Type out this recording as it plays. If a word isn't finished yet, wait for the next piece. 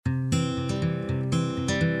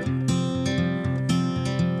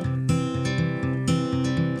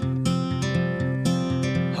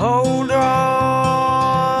Hold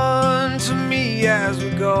on to me as we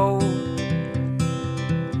go,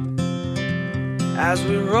 as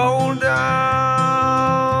we roll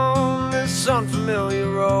down this unfamiliar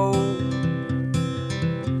road.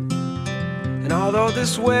 And although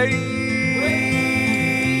this wave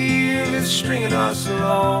is stringing us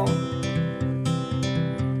along,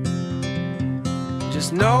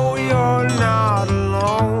 just know you're not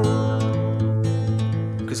alone,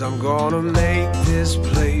 'cause I'm gonna make this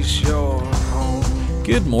place your home.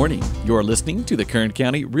 Good morning. You're listening to the Kern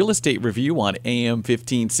County Real Estate Review on AM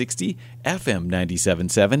 1560, FM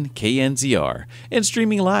 97.7, KNZR, and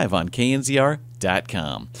streaming live on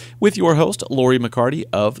knzr.com. With your host, Lori McCarty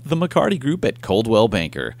of the McCarty Group at Coldwell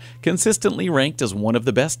Banker. Consistently ranked as one of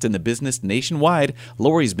the best in the business nationwide,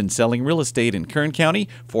 Lori's been selling real estate in Kern County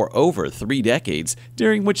for over 3 decades,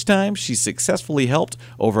 during which time she successfully helped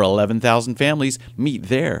over 11,000 families meet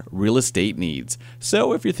their real estate needs.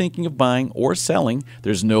 So if you're thinking of buying or selling,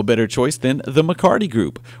 there's no better choice than the McCarty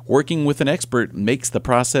Group. Working with an expert makes the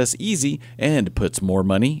process easy and puts more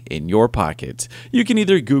money in your pocket. You can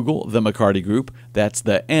either Google the McCarty Group, that's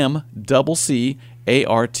the MCCARTY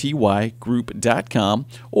group.com,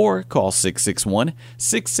 or call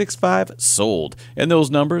 661-665-SOLD. And those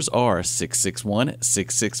numbers are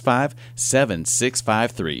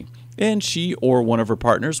 661-665-7653. And she or one of her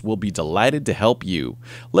partners will be delighted to help you.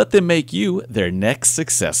 Let them make you their next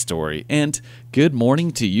success story. And good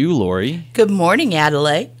morning to you, Lori. Good morning,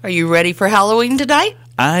 Adelaide. Are you ready for Halloween tonight?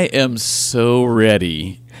 I am so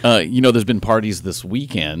ready. There's been parties this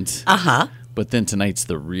weekend. Uh-huh. But then tonight's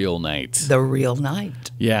the real night. The real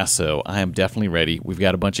night. Yeah, so I am definitely ready. We've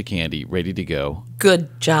got a bunch of candy ready to go.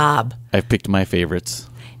 Good job. I've picked my favorites.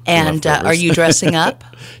 And are you dressing up?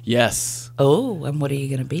 Yes. Oh, and what are you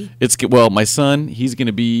going to be? My son, he's going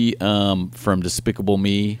to be from Despicable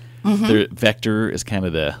Me. Mm-hmm. Vector is kind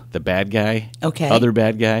of the bad guy. Okay. Other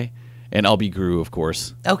bad guy. And I'll be Gru, of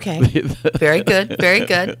course. Okay. Very good. Very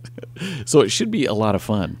good. So it should be a lot of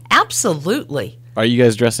fun. Absolutely. Are you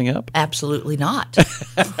guys dressing up? Absolutely not.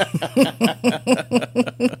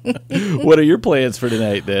 What are your plans for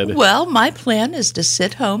tonight, then? Well, my plan is to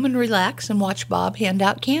sit home and relax and watch Bob hand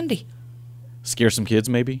out candy. Scare some kids,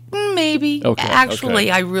 maybe? Maybe. Okay. Actually,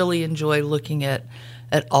 okay. I really enjoy looking at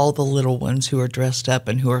all the little ones who are dressed up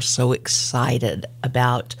and who are so excited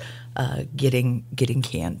about getting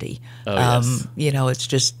candy. Oh, yes. It's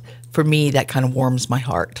just, for me, that kind of warms my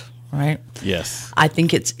heart. Right? Yes. I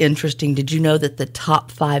think it's interesting. Did you know that the top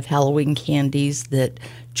 5 Halloween candies that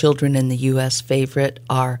children in the U.S. favorite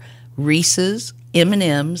are Reese's,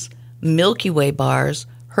 M&M's, Milky Way bars,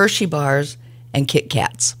 Hershey bars, and Kit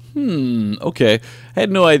Kats? Okay. I had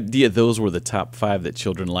no idea those were the top 5 that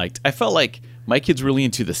children liked. I felt like my kid's really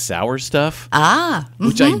into the sour stuff.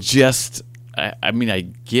 Which I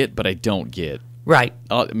get, but I don't get. Right.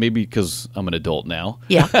 Maybe because I'm an adult now.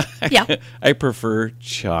 Yeah. Yeah. I prefer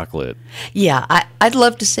chocolate. Yeah. I'd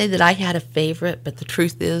love to say that I had a favorite, but the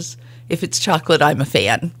truth is, if it's chocolate, I'm a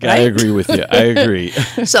fan. Right? I agree with you. I agree.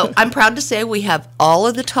 So I'm proud to say we have all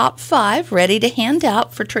of the top 5 ready to hand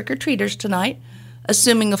out for trick-or-treaters tonight,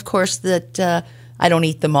 assuming, of course, that I don't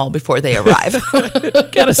eat them all before they arrive.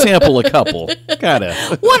 Gotta sample a couple. Gotta.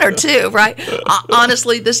 1 or 2, right?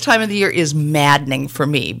 Honestly, this time of the year is maddening for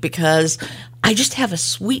me because I just have a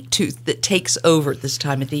sweet tooth that takes over this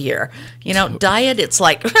time of the year. Diet, it's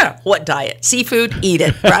like, what diet? Seafood, eat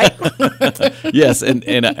it, right? Yes,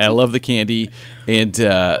 and I love the candy. And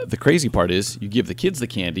the crazy part is you give the kids the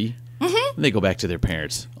candy, and they go back to their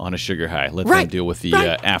parents on a sugar high. Let them deal with the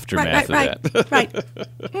aftermath of that.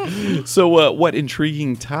 Right. So what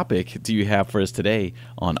intriguing topic do you have for us today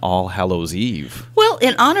on All Hallows Eve? Well,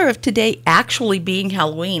 in honor of today actually being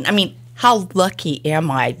Halloween, how lucky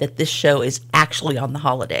am I that this show is actually on the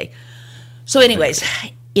holiday? So anyways,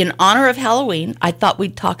 in honor of Halloween, I thought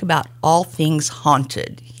we'd talk about all things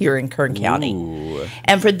haunted here in Kern County. Ooh.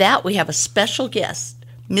 And for that, we have a special guest,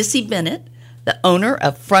 Missy Bennett, the owner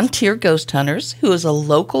of Frontier Ghost Hunters, who is a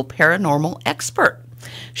local paranormal expert.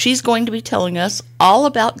 She's going to be telling us all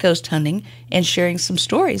about ghost hunting and sharing some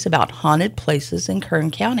stories about haunted places in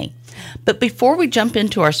Kern County. But before we jump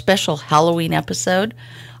into our special Halloween episode,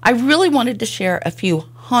 I really wanted to share a few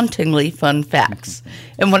hauntingly fun facts.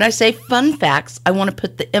 And when I say fun facts, I want to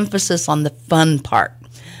put the emphasis on the fun part.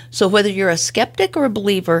 So whether you're a skeptic or a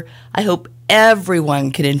believer, I hope everyone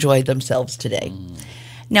can enjoy themselves today.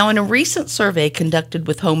 Now, in a recent survey conducted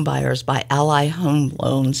with home buyers by Ally Home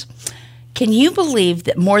Loans, can you believe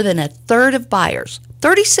that more than a third of buyers,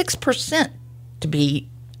 36% to be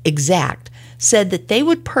exact, said that they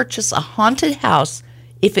would purchase a haunted house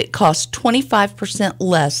if it costs 25%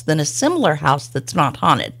 less than a similar house that's not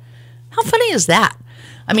haunted. How funny is that?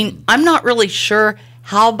 I mean, I'm not really sure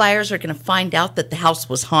how buyers are going to find out that the house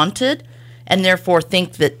was haunted and therefore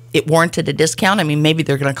think that it warranted a discount. I mean, maybe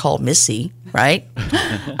they're going to call Missy, right?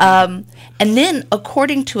 And then,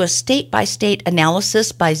 according to a state-by-state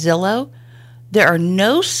analysis by Zillow, there are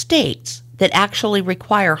no states that actually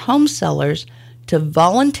require home sellers to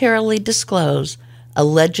voluntarily disclose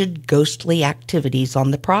alleged ghostly activities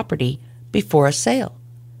on the property before a sale.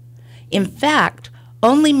 In fact,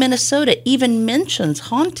 only Minnesota even mentions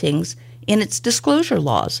hauntings in its disclosure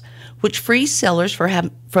laws, which frees sellers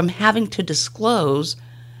from having to disclose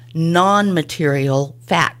non-material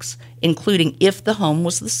facts, including if the home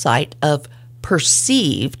was the site of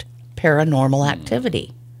perceived paranormal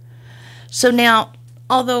activity. So now,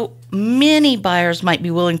 although many buyers might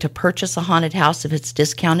be willing to purchase a haunted house if it's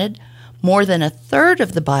discounted, more than a third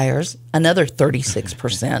of the buyers, another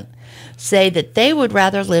 36%, say that they would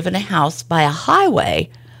rather live in a house by a highway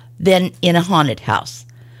than in a haunted house.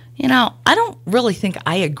 You know, I don't really think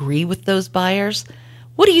I agree with those buyers.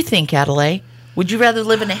 What do you think, Adelaide? Would you rather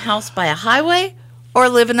live in a house by a highway or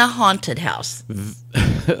live in a haunted house?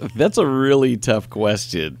 That's a really tough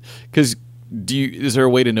question. Because is there a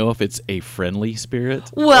way to know if it's a friendly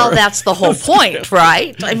spirit? Well, that's the whole point,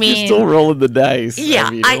 right? I mean, you're still rolling the dice. Yeah,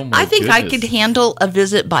 I think I could handle a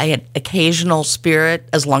visit by an occasional spirit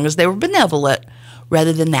as long as they were benevolent,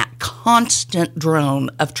 rather than that constant drone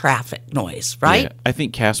of traffic noise, right? Yeah, I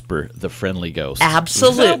think Casper, the friendly ghost.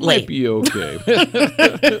 Absolutely. That might be okay.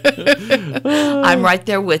 I'm right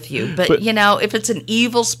there with you. But, you know, if it's an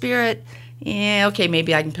evil spirit, yeah, okay,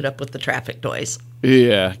 maybe I can put up with the traffic noise.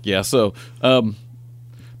 Yeah. So,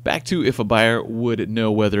 back to if a buyer would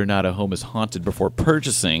know whether or not a home is haunted before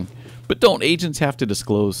purchasing, but don't agents have to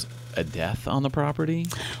disclose a death on the property?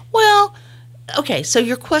 Well, okay, so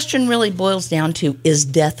your question really boils down to, is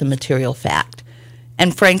death a material fact?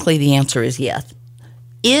 And frankly, the answer is yes.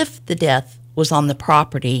 If the death was on the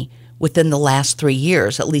property within the last 3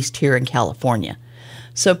 years, at least here in California.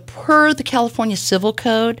 So per the California Civil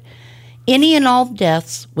Code, any and all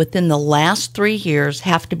deaths within the last 3 years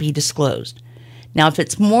have to be disclosed. Now, if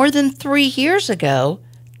it's more than 3 years ago,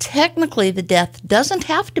 technically the death doesn't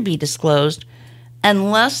have to be disclosed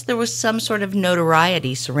unless there was some sort of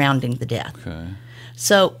notoriety surrounding the death. Okay.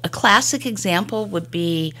 So a classic example would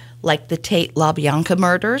be like the Tate LaBianca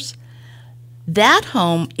murders. That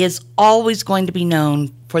home is always going to be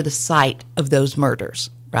known for the site of those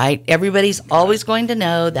murders, right? Everybody's always going to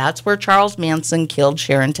know that's where Charles Manson killed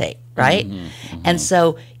Sharon Tate, right? And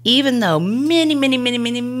so even though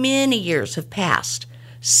many years have passed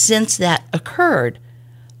since that occurred,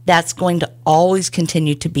 that's going to always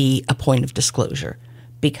continue to be a point of disclosure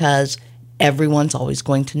because everyone's always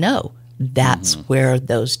going to know that's where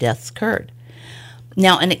those deaths occurred.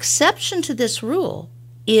 Now, an exception to this rule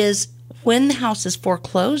is when the house is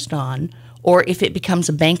foreclosed on or if it becomes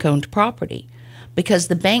a bank-owned property, because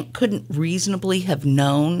the bank couldn't reasonably have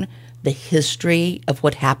known the history of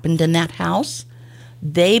what happened in that house.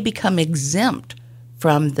 They become exempt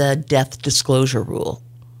from the death disclosure rule.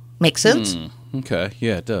 Make sense? Okay,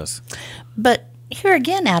 yeah, it does. But here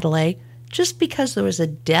again, Adelaide, just because there was a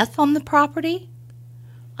death on the property,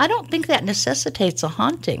 I don't think that necessitates a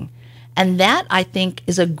haunting. And that, I think,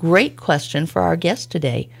 is a great question for our guest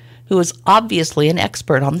today, who is obviously an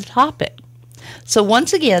expert on the topic. So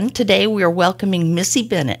once again, today we are welcoming Missy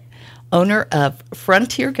Bennett, owner of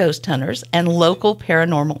Frontier Ghost Hunters and local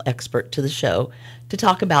paranormal expert, to the show to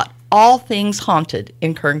talk about all things haunted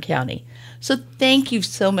in Kern County. So thank you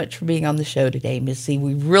so much for being on the show today, Missy.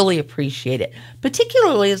 We really appreciate it,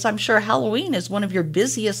 particularly as I'm sure Halloween is one of your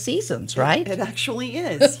busiest seasons, right? It actually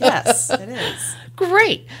is. Yes, it is.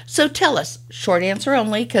 Great. So tell us, short answer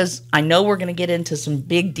only, because I know we're going to get into some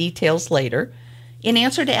big details later. In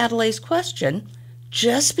answer to Adelaide's question,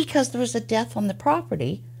 just because there was a death on the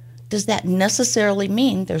property, does that necessarily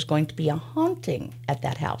mean there's going to be a haunting at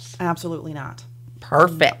that house? Absolutely not.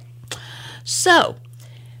 Perfect. So,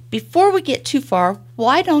 before we get too far,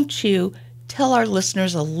 why don't you tell our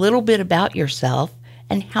listeners a little bit about yourself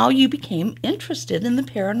and how you became interested in the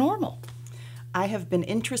paranormal? I have been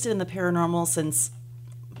interested in the paranormal since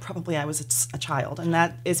probably I was a child, and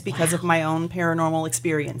that is because of my own paranormal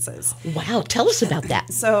experiences. Wow, tell us about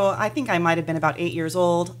that. So I think I might have been about 8 years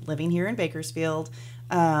old, living here in Bakersfield.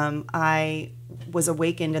 I was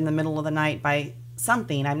awakened in the middle of the night by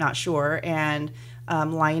something, I'm not sure, and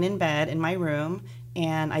lying in bed in my room,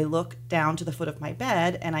 and I look down to the foot of my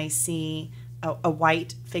bed, and I see a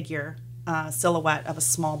white figure, silhouette of a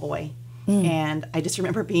small boy. And I just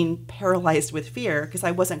remember being paralyzed with fear because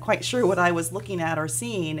I wasn't quite sure what I was looking at or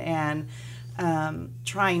seeing, and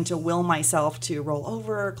trying to will myself to roll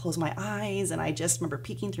over, close my eyes. And I just remember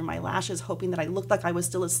peeking through my lashes, hoping that I looked like I was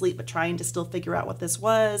still asleep, but trying to still figure out what this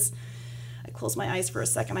was. I closed my eyes for a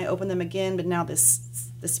second. I opened them again, but now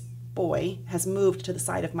this boy has moved to the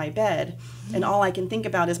side of my bed, and all I can think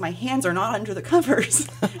about is my hands are not under the covers.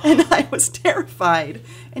 And I was terrified.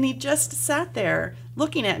 And he just sat there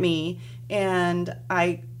looking at me, and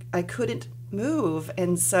I couldn't move.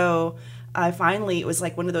 And so it was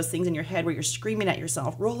like one of those things in your head where you're screaming at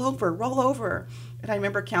yourself, roll over, roll over. And I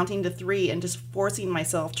remember counting to 3 and just forcing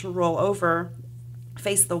myself to roll over,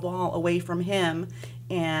 face the wall away from him.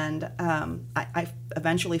 And I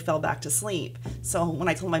eventually fell back to sleep. So when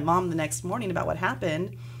I told my mom the next morning about what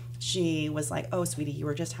happened, she was like, "Oh, sweetie, you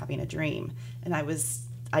were just having a dream." And I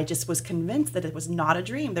just was convinced that it was not a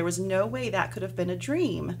dream. There was no way that could have been a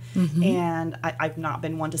dream. And I've not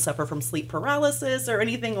been one to suffer from sleep paralysis or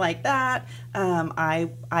anything like that. I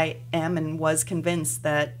am and was convinced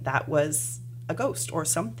that that was a ghost or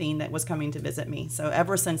something that was coming to visit me. So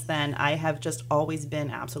ever since then, I have just always been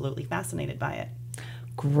absolutely fascinated by it.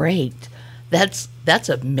 Great. That's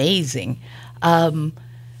amazing.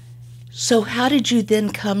 So how did you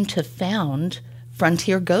then come to found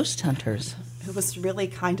Frontier Ghost Hunters? It was really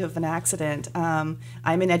kind of an accident. I'm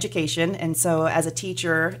in education, and so as a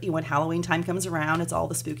teacher, when Halloween time comes around, it's all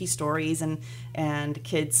the spooky stories, and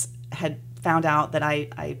kids had found out that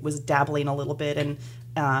I was dabbling a little bit in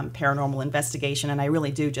paranormal investigation, and I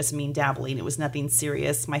really do just mean dabbling. It was nothing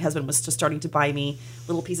serious. My husband was just starting to buy me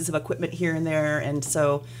little pieces of equipment here and there, and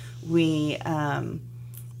so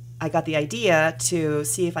I got the idea to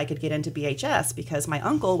see if I could get into BHS because my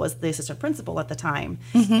uncle was the assistant principal at the time,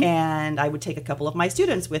 and I would take a couple of my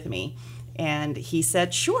students with me. And he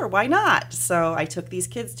said, sure, why not? So I took these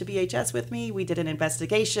kids to BHS with me. We did an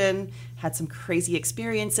investigation, had some crazy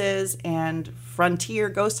experiences, and Frontier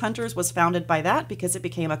Ghost Hunters was founded by that because it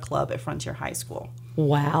became a club at Frontier High School.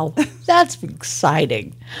 Wow, that's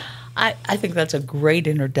exciting. I think that's a great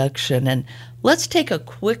introduction. And let's take a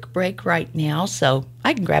quick break right now so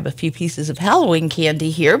I can grab a few pieces of Halloween candy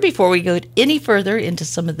here before we go any further into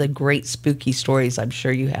some of the great spooky stories I'm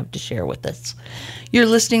sure you have to share with us. You're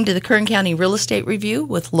listening to the Kern County Real Estate Review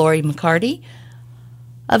with Lori McCarty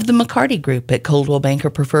of the McCarty Group at Coldwell Banker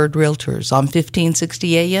Preferred Realtors on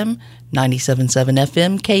 1560 AM, 97.7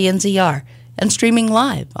 FM, KNZR, and streaming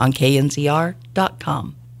live on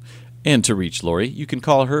knzr.com. And to reach Lori, you can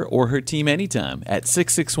call her or her team anytime at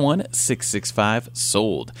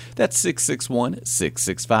 661-665-SOLD. That's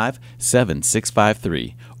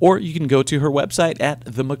 661-665-7653. Or you can go to her website at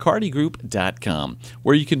themccartygroup.com,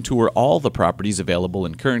 where you can tour all the properties available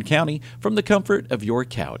in Kern County from the comfort of your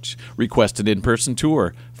couch. Request an in-person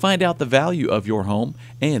tour, find out the value of your home,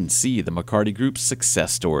 and see the McCarty Group's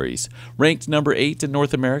success stories. Ranked number 8 in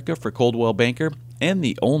North America for Coldwell Banker, and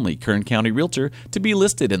the only Kern County realtor to be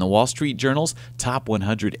listed in the Wall Street Journal's Top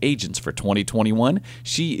 100 Agents for 2021,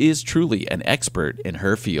 she is truly an expert in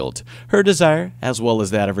her field. Her desire, as well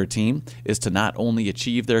as that of her team, is to not only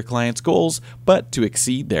achieve their clients' goals, but to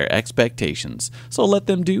exceed their expectations. So let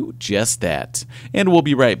them do just that. And we'll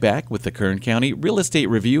be right back with the Kern County Real Estate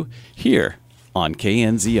Review here on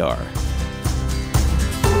KNZR.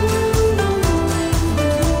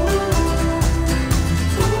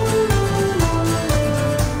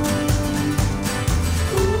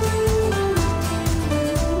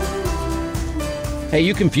 Hey,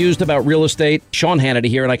 you confused about real estate? Sean Hannity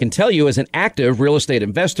here, and I can tell you as an active real estate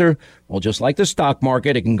investor, well, just like the stock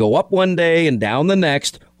market, it can go up one day and down the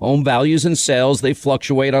next. Home values and sales, they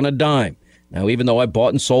fluctuate on a dime. Now, even though I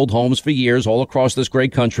bought and sold homes for years all across this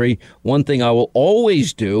great country, one thing I will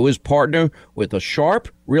always do is partner with a sharp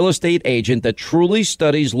real estate agent that truly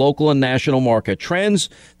studies local and national market trends,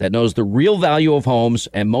 that knows the real value of homes,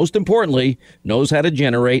 and most importantly, knows how to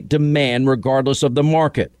generate demand regardless of the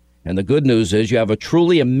market. And the good news is you have a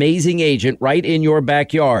truly amazing agent right in your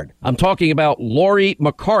backyard. I'm talking about Lori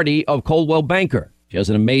McCarty of Coldwell Banker. She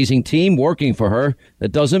has an amazing team working for her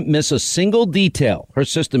that doesn't miss a single detail. Her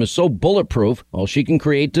system is so bulletproof, well, she can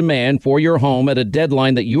create demand for your home at a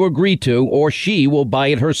deadline that you agree to, or she will buy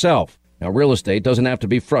it herself. Now, real estate doesn't have to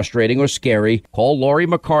be frustrating or scary. Call Lori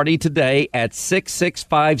McCarty today at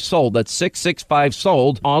 665-SOLD. That's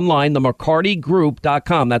 665-SOLD. Online,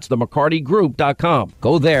 themccartygroup.com. That's themccartygroup.com.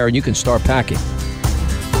 Go there and you can start packing.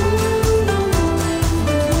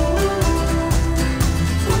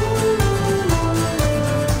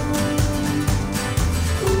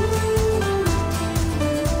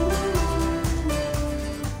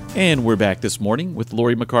 And we're back this morning with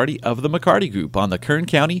Lori McCarty of the McCarty Group on the Kern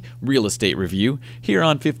County Real Estate Review here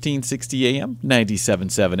on 1560 AM,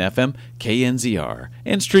 97.7 FM, KNZR,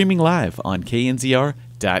 and streaming live on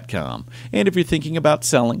knzr.com. And if you're thinking about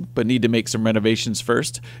selling but need to make some renovations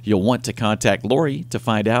first, you'll want to contact Lori to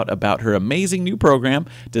find out about her amazing new program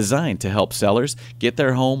designed to help sellers get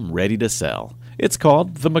their home ready to sell. It's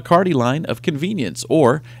called the McCarty Line of Convenience,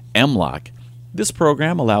 or MLOC. This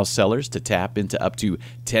program allows sellers to tap into up to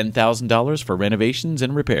 $10,000 for renovations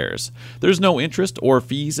and repairs. There's no interest or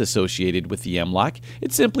fees associated with the MLOC.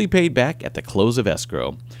 It's simply paid back at the close of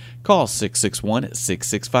escrow. Call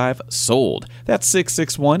 661-665-SOLD. That's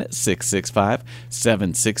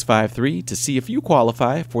 661-665-7653 to see if you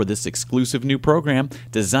qualify for this exclusive new program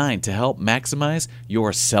designed to help maximize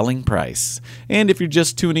your selling price. And if you're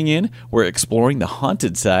just tuning in, we're exploring the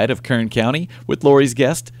haunted side of Kern County with Lori's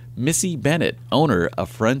guest, Missy Bennett, owner of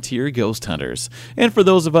Frontier Ghost Hunters. And for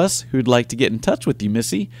those of us who'd like to get in touch with you,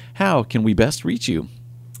 Missy, how can we best reach you?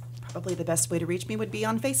 Probably the best way to reach me would be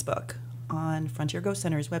on Facebook, on Frontier Ghost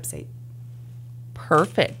Hunters website.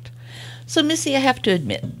 Perfect. So, Missy, I have to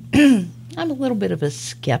admit, I'm a little bit of a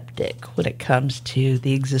skeptic when it comes to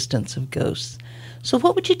the existence of ghosts. So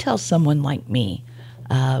what would you tell someone like me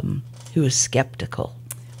who is skeptical?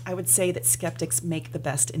 I would say that skeptics make the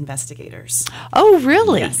best investigators. Oh,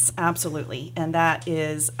 really? Yes, absolutely. And that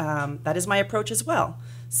is my approach as well.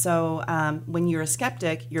 So when you're a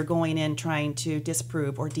skeptic, you're going in trying to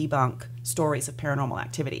disprove or debunk stories of paranormal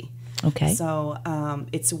activity. Okay. So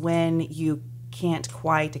it's when you can't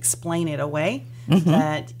quite explain it away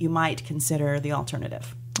that you might consider the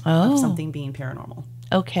alternative of something being paranormal.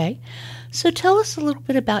 Okay. So tell us a little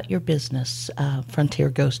bit about your business, Frontier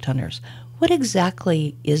Ghost Hunters. What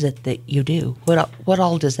exactly is it that you do? What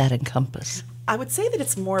all does that encompass? I would say that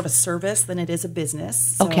it's more of a service than it is a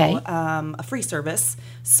business. So, Okay. A free service.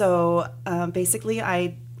 So basically,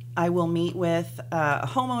 I will meet with a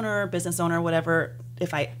homeowner, business owner, whatever,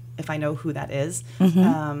 if I know who that is,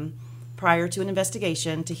 prior to an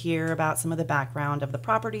investigation, to hear about some of the background of the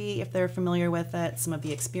property, if they're familiar with it, some of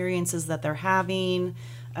the experiences that they're having,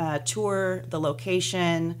 tour the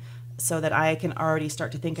location, so that I can already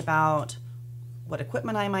start to think about what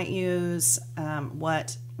equipment I might use,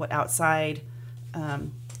 what outside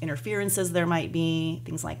interferences there might be,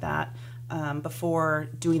 things like that, before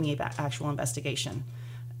doing the actual investigation.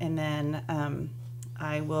 And then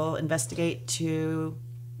I will investigate to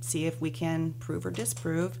see if we can prove or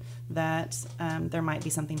disprove that there might be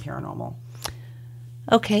something paranormal.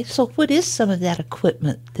 Okay, so what is some of that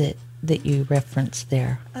equipment that you referenced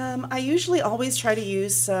there? I usually always try to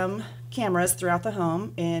use some cameras throughout the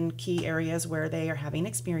home in key areas where they are having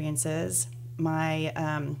experiences. My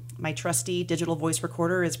trusty digital voice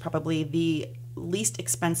recorder is probably the least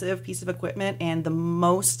expensive piece of equipment and the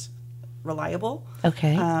most reliable.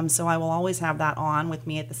 Okay. So I will always have that on with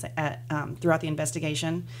me throughout the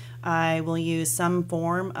investigation. I will use some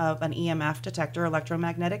form of an EMF detector,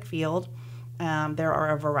 electromagnetic field. There are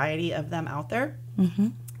a variety of them out there.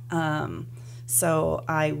 So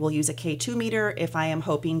I will use a K2 meter if I am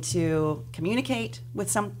hoping to communicate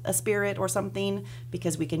with a spirit or something,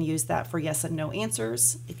 because we can use that for yes and no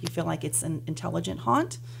answers if you feel like it's an intelligent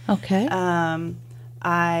haunt. Okay.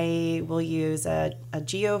 I will use a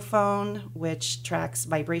geophone, which tracks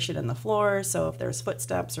vibration in the floor. So if there's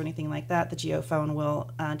footsteps or anything like that, the geophone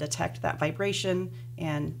will detect that vibration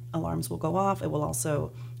and alarms will go off. It will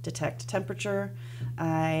also detect temperature.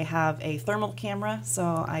 I have a thermal camera,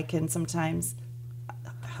 so I can sometimes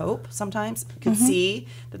see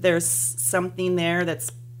that there's something there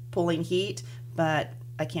that's pulling heat, but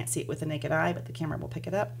I can't see it with the naked eye, but the camera will pick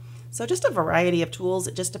it up. So just a variety of tools.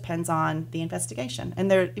 It just depends on the investigation. And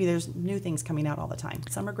there's new things coming out all the time.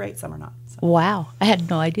 Some are great, some are not. So. Wow. I had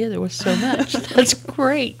no idea there was so much. That's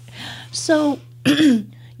great. So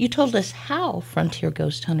you told us how Frontier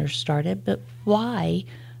Ghost Hunters started, but why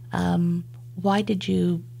did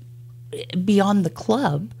you, beyond the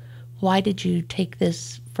club, why did you take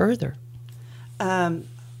this further?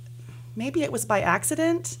 Maybe it was by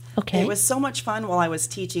accident. Okay. It was so much fun while I was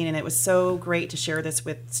teaching, and it was so great to share this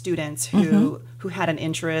with students who had an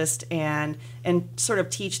interest and sort of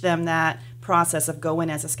teach them that process of go in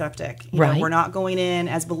as a skeptic. You know, we're not going in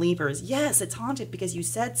as believers. Yes, it's haunted because you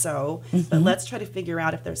said so, but let's try to figure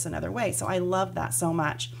out if there's another way. So I loved that so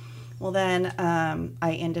much. Well, then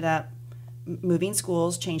I ended up moving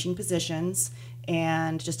schools, changing positions,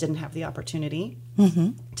 and just didn't have the opportunity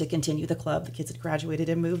to continue the club. The kids had graduated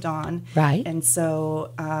and moved on. Right. And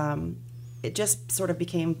so it just sort of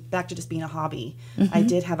became back to just being a hobby. I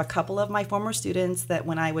did have a couple of my former students that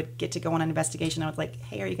when I would get to go on an investigation, I was like,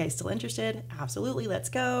 hey, are you guys still interested? Absolutely, let's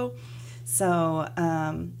go. So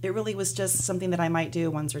it really was just something that I might do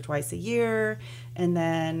once or twice a year. And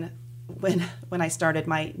then when I started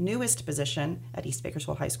my newest position at East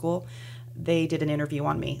Bakersfield High School, they did an interview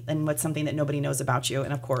on me and what's something that nobody knows about you.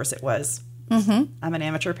 And of course it was, I'm an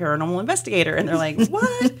amateur paranormal investigator. And they're like,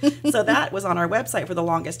 what? So that was on our website for the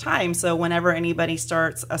longest time. So whenever anybody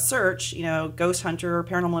starts a search, ghost hunter or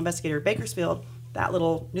paranormal investigator Bakersfield, that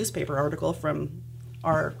little newspaper article from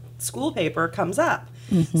our school paper comes up.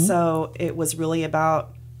 So it was really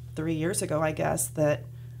about 3 years ago, I guess, that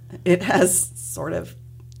it has sort of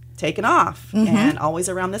taken off. And always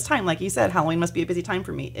around this time, like you said, Halloween must be a busy time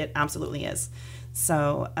for me. It absolutely is.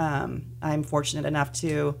 So I'm fortunate enough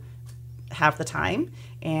to have the time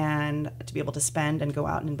and to be able to spend and go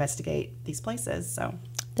out and investigate these places. So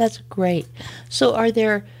That's great. So are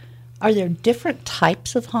there different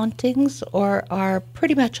types of hauntings, or are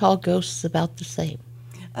pretty much all ghosts about the same?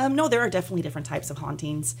 No, there are definitely different types of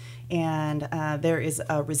hauntings, and there is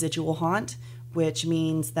a residual haunt, which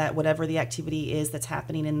means that whatever the activity is that's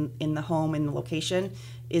happening in the home, in the location,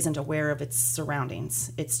 isn't aware of its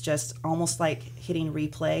surroundings. It's just almost like hitting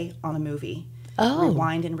replay on a movie.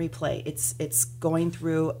 Rewind and replay. It's going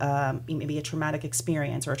through maybe a traumatic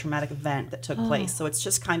experience or a traumatic event that took place. So it's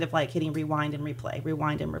just kind of like hitting rewind and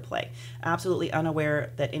replay. Absolutely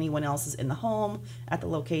unaware that anyone else is in the home, at the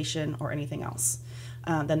location, or anything else.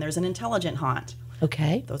 Then there's an intelligent haunt.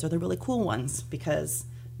 Okay. Those are the really cool ones because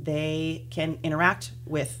they can interact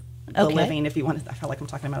with the living. If you want to, I feel like I'm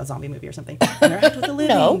talking about a zombie movie or something. Interact with the living.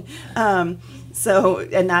 No.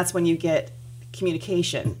 And that's when you get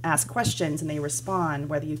communication, ask questions, and they respond,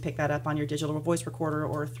 whether you pick that up on your digital voice recorder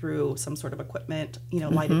or through some sort of equipment,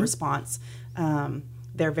 lighted response.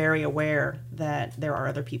 They're very aware that there are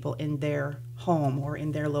other people in their home or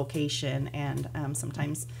in their location, and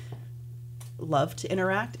sometimes love to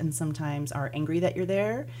interact and sometimes are angry that you're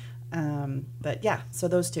there. But yeah, so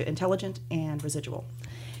those two, intelligent and residual.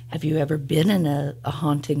 Have you ever been in a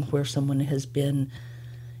haunting where someone has been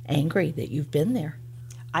angry that you've been there?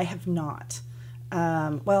 I have not.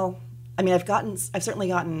 Well, I mean, I've certainly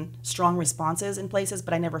gotten strong responses in places,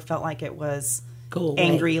 but I never felt like it was Go away.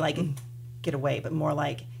 angry, like get away, but more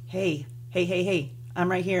like, hey,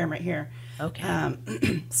 I'm right here. Okay.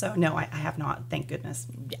 So no, I have not, thank goodness.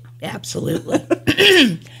 Yeah, absolutely.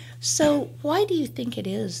 So why do you think it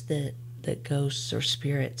is that ghosts or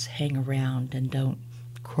spirits hang around and don't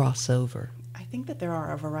cross over? I think that there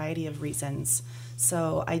are a variety of reasons.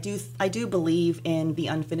 So I do believe in the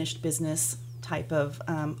unfinished business type of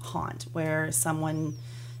haunt, where someone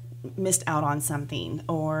missed out on something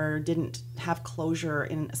or didn't have closure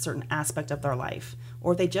in a certain aspect of their life,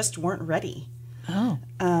 or they just weren't ready. Oh,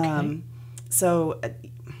 okay. So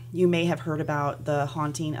you may have heard about the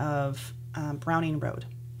haunting of Browning Road,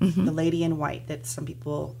 the lady in white that some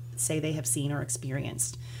people say they have seen or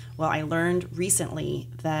experienced. Well, I learned recently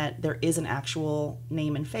that there is an actual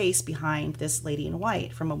name and face behind this lady in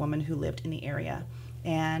white from a woman who lived in the area.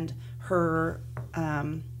 And her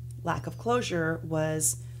lack of closure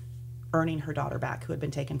was earning her daughter back, who had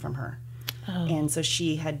been taken from her. Oh. And so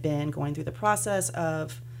she had been going through the process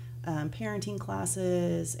of parenting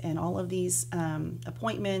classes and all of these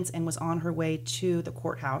appointments, and was on her way to the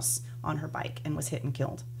courthouse on her bike and was hit and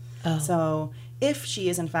killed. Oh. So if she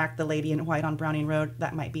is in fact the lady in white on Browning Road,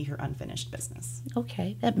 that might be her unfinished business.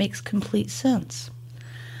 Okay, that makes complete sense.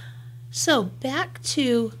 So back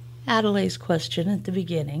to Adelaide's question at the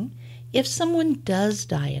beginning. If someone does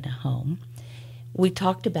die in a home, we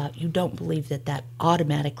talked about you don't believe that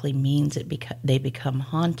automatically means they become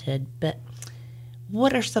haunted, but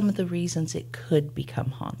what are some of the reasons it could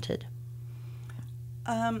become haunted?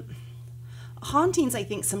 Hauntings, I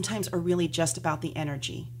think, sometimes are really just about the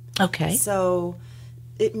energy. Okay. So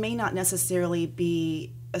it may not necessarily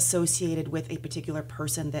be associated with a particular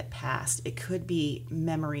person that passed. It could be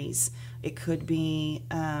memories. It could be,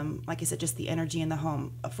 like I said, just the energy in the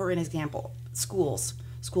home. For an example, schools.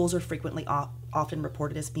 Schools are frequently often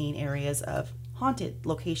reported as being areas of haunted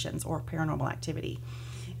locations or paranormal activity.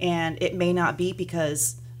 And it may not be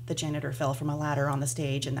because the janitor fell from a ladder on the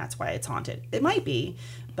stage and that's why it's haunted. It might be,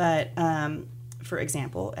 but for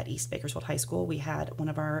example, at East Bakersfield High School, we had one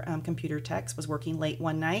of our computer techs was working late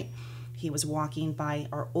one night. He was walking by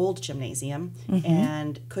our old gymnasium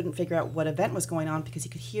and couldn't figure out what event was going on because he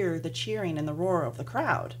could hear the cheering and the roar of the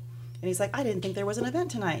crowd. And he's like, I didn't think there was an event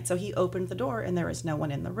tonight. So he opened the door and there was no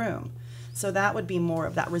one in the room. So that would be more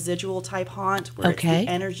of that residual type haunt where it's the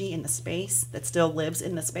energy in the space that still lives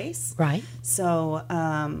in the space. Right. So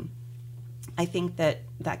I think that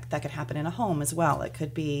could happen in a home as well. It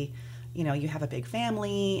could be, you have a big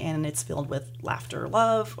family and it's filled with laughter,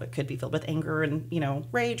 love. It could be filled with anger and,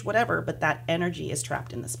 rage, whatever, but that energy is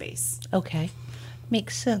trapped in the space. Okay.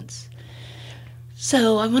 Makes sense.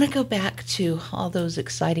 So I want to go back to all those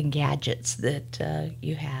exciting gadgets that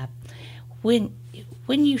you have. When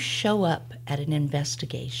you show up at an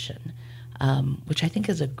investigation, which I think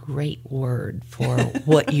is a great word for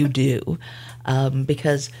what you do,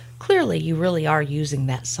 because clearly you really are using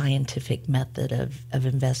that scientific method of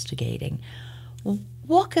investigating.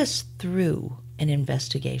 Walk us through an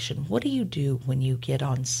investigation. What do you do when you get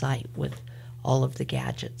on site with all of the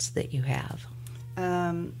gadgets that you have?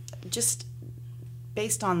 Just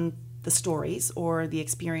based on the stories or the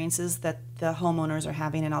experiences that the homeowners are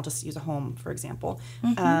having, and I'll just use a home, for example.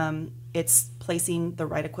 It's placing the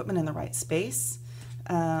right equipment in the right space.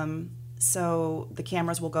 So the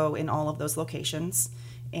cameras will go in all of those locations,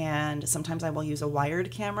 and sometimes I will use a wired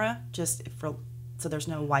camera so there's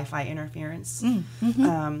no Wi-Fi interference.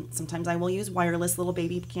 Sometimes I will use wireless little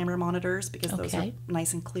baby camera monitors because those are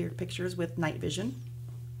nice and clear pictures with night vision.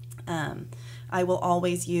 I will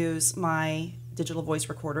always use my digital voice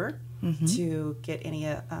recorder to get any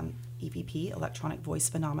EVP, electronic voice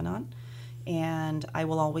phenomenon, and I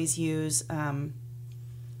will always use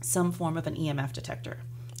some form of an EMF detector.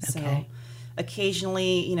 So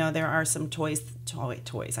occasionally, there are some toys.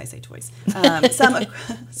 I say toys.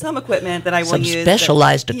 Some equipment that I will some use.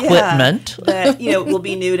 Specialized equipment that will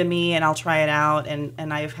be new to me, and I'll try it out.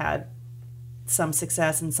 And I've had some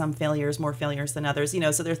success and some failures, more failures than others.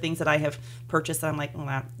 So there are things that I have purchased that I'm like,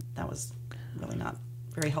 well, that was really not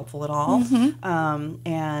very helpful at all.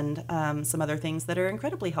 And some other things that are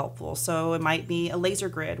incredibly helpful. So it might be a laser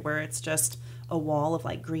grid where it's just a wall of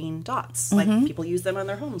like green dots. Like people use them on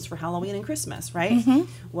their homes for Halloween and Christmas, right?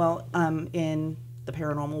 Well, in the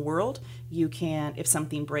paranormal world, you can, if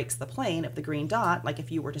something breaks the plane of the green dot, like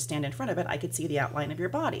if you were to stand in front of it, I could see the outline of your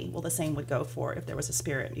body. Well, the same would go for if there was a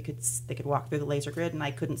spirit. They could walk through the laser grid, and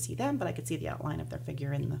I couldn't see them, but I could see the outline of their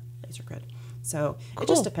figure in the laser grid. So It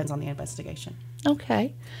just depends on the investigation.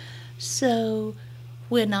 Okay. So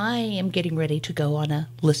when I am getting ready to go on a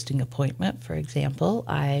listing appointment, for example,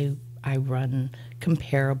 I run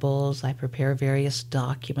comparables. I prepare various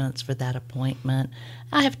documents for that appointment.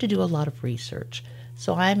 I have to do a lot of research.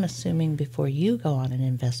 So I'm assuming before you go on an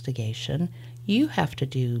investigation, you have to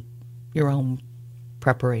do your own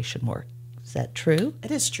preparation work. Is that true? It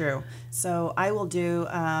is true. So I will do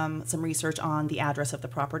some research on the address of the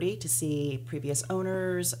property to see previous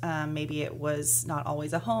owners. Maybe it was not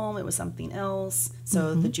always a home, it was something else.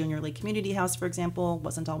 So the Junior League Community House, for example,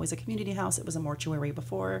 wasn't always a community house. It was a mortuary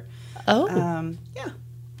before. Oh. Yeah.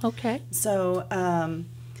 Okay. So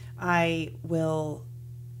I will,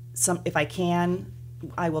 if I can,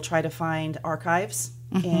 I will try to find archives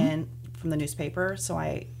from the newspaper. So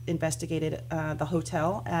I investigated the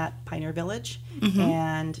hotel at Pioneer Village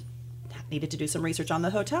and needed to do some research on the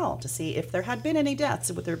hotel to see if there had been any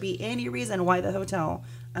deaths. Would there be any reason why the hotel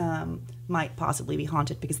might possibly be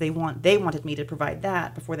haunted? Because they wanted me to provide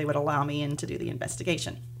that before they would allow me in to do the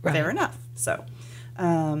investigation. Right. Fair enough. So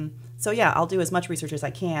yeah, I'll do as much research as I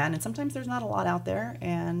can, and sometimes there's not a lot out there,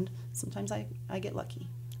 and sometimes I get lucky.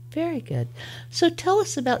 Very good. So tell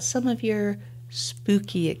us about some of your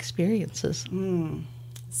spooky experiences.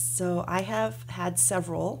 So I have had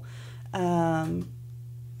several. I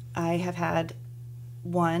have had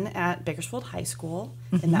one at Bakersfield High School,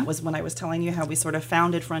 and that was when I was telling you how we sort of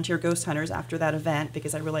founded Frontier Ghost Hunters after that event,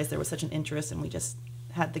 because I realized there was such an interest and we just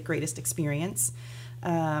had the greatest experience.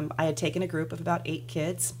 I had taken a group of about 8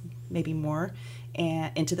 kids, maybe more,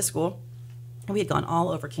 into the school. We had gone all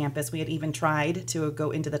over campus. We had even tried to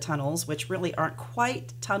go into the tunnels, which really aren't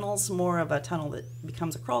quite tunnels, more of a tunnel that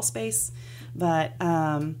becomes a crawl space. But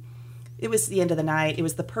it was the end of the night. It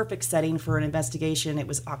was the perfect setting for an investigation. It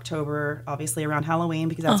was October, obviously around Halloween,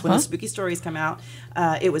 because that's when the spooky stories come out.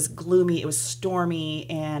 It was gloomy, it was stormy,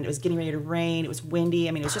 and it was getting ready to rain. It was windy.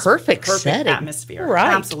 I mean, it was just perfect setting. Atmosphere.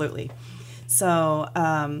 Right. Absolutely.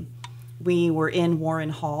 So we were in Warren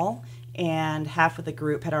Hall, and half of the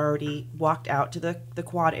group had already walked out to the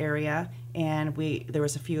quad area, and there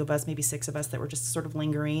was a few of us, maybe 6 of us, that were just sort of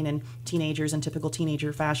lingering, and teenagers in typical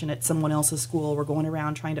teenager fashion at someone else's school were going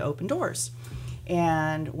around trying to open doors.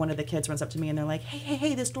 And one of the kids runs up to me and they're like,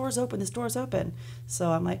 hey, this door's open.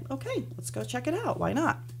 So I'm like, okay, let's go check it out. Why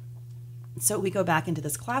not? So we go back into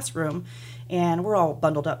this classroom, and we're all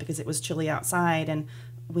bundled up because it was chilly outside, and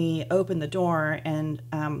we opened the door, and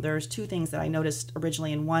there's 2 things that I noticed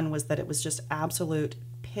originally, and one was that it was just absolute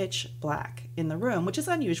pitch black in the room, which is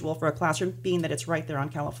unusual for a classroom, being that it's right there on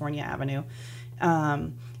California Avenue.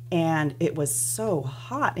 And it was so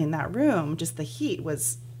hot in that room. Just the heat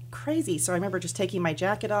was crazy. So I remember just taking my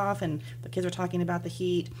jacket off, and the kids were talking about the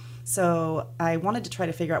heat. So I wanted to try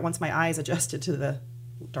to figure out, once my eyes adjusted to the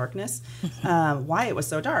darkness, why it was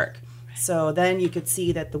so dark. So then you could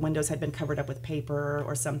see that the windows had been covered up with paper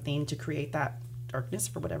or something to create that darkness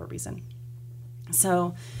for whatever reason.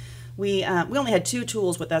 So we only had 2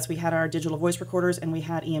 tools with us. We had our digital voice recorders and we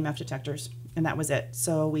had EMF detectors, and that was it.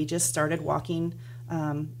 So we just started walking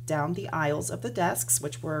down the aisles of the desks,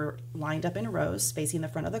 which were lined up in rows facing the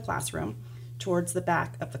front of the classroom, towards the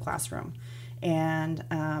back of the classroom. And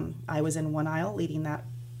I was in one aisle leading that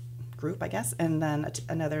group, I guess, and then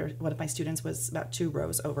another one of my students was about 2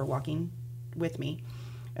 rows over walking with me.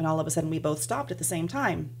 And all of a sudden we both stopped at the same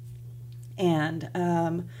time. And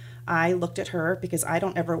I looked at her, because I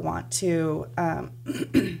don't ever want to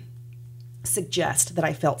suggest that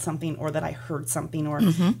I felt something or that I heard something, or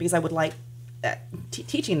because I would like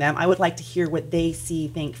teaching them, I would like to hear what they see,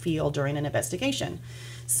 think, feel during an investigation.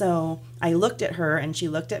 So I looked at her and she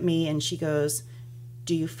looked at me and she goes,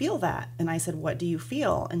 "Do you feel that?" And I said, "What do you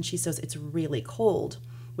feel?" And she says, "It's really cold,"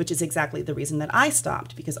 which is exactly the reason that I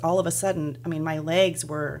stopped, because all of a sudden, I mean, my legs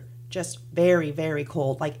were just very, very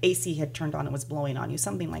cold, like AC had turned on and was blowing on you,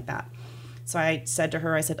 something like that. So I said to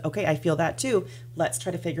her, I said, "Okay, I feel that too. Let's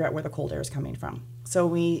try to figure out where the cold air is coming from." So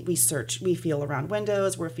we search, we feel around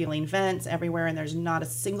windows, we're feeling vents everywhere, and there's not a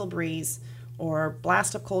single breeze or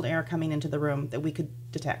blast of cold air coming into the room that we could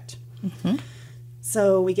detect.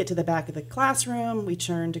 So we get to the back of the classroom, we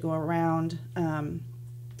turn to go around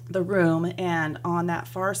the room, and on that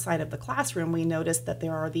far side of the classroom, we notice that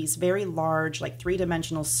there are these very large, like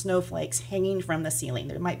 3-dimensional snowflakes hanging from the ceiling.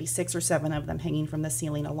 There might be 6 or 7 of them hanging from the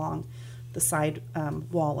ceiling along the side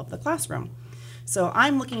wall of the classroom. So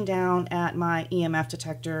I'm looking down at my EMF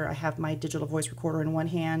detector. I have my digital voice recorder in one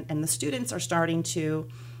hand, and the students are starting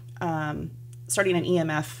an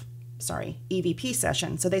EVP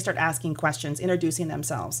session. So they start asking questions, introducing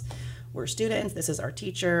themselves. "We're students. This is our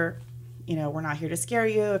teacher. You know, we're not here to scare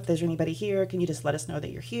you. If there's anybody here, can you just let us know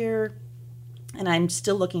that you're here?" And I'm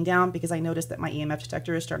still looking down because I noticed that my EMF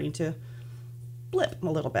detector is starting to blip a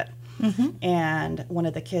little bit. And one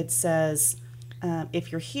of the kids says,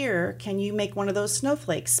 "If you're here, can you make one of those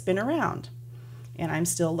snowflakes spin around?" And I'm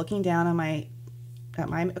still looking down at my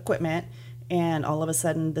equipment, and all of a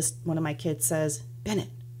sudden, one of my kids says, Bennett,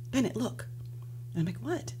 look." And I'm like,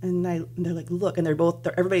 "What?" And they're like, "Look," and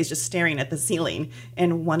everybody's just staring at the ceiling,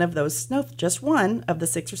 and one of those just one of the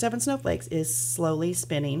 6 or 7 snowflakes is slowly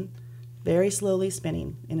spinning, very slowly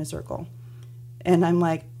spinning in a circle. And I'm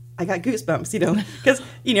like, I got goosebumps, because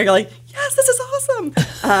you're like, "Yes, this is awesome,"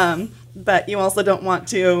 but you also don't want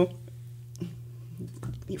to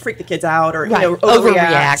freak the kids out or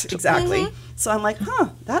overreact. Exactly. So I'm like,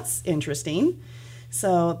 that's interesting.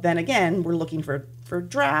 So then again, we're looking for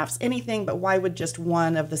drafts, anything, but why would just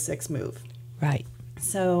one of the 6 move? Right.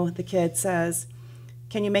 So the kid says,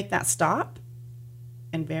 "Can you make that stop?"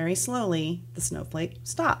 And very slowly, the snowflake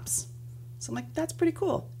stops. So I'm like, that's pretty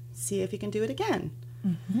cool. See if you can do it again.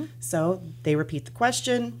 So they repeat the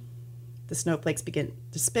question. The snowflakes begin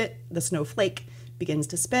to spit. The snowflake begins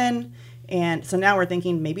to spin. And so now we're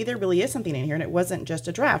thinking maybe there really is something in here, and it wasn't just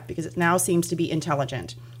a draft, because it now seems to be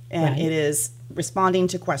intelligent, and it is responding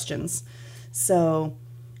to questions. So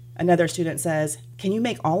another student says, "Can you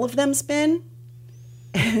make all of them spin?"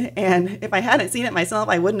 And if I hadn't seen it myself,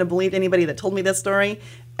 I wouldn't have believed anybody that told me this story.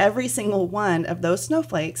 Every single one of those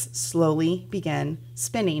snowflakes slowly began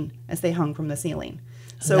spinning as they hung from the ceiling.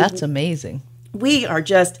 So that's amazing. We are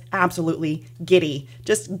just absolutely giddy,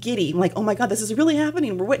 I'm like, "Oh my God, this is really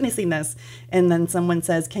happening. We're witnessing this." And then someone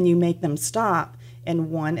says, "Can you make them stop?"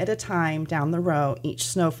 And one at a time down the row, each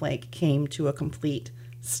snowflake came to a complete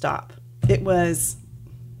stop. It was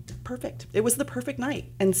perfect. It was the perfect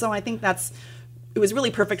night. And so I think it was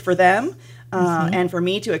really perfect for them and for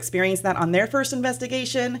me to experience that on their first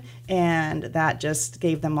investigation. And that just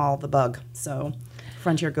gave them all the bug. So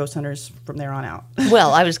Frontier Ghost Hunters from there on out.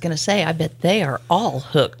 Well, I was going to say, I bet they are all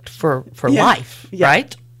hooked for life,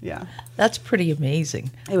 right? Yeah. That's pretty amazing.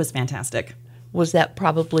 It was fantastic. Was that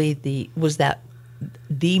the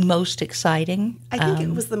most exciting? I think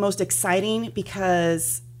it was the most exciting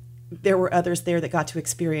because there were others there that got to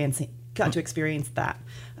experience that.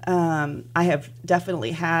 I have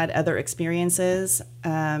definitely had other experiences.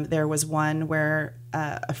 There was one where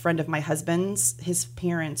a friend of my husband's, his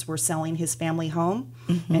parents were selling his family home,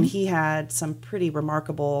 and he had some pretty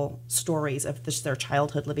remarkable stories of their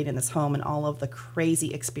childhood living in this home and all of the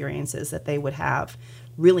crazy experiences that they would have,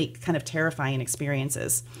 really kind of terrifying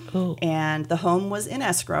experiences. And the home was in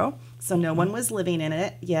escrow, So no one was living in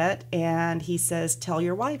it yet. And he says, tell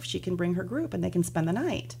your wife she can bring her group and they can spend the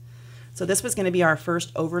night. So this was going to be our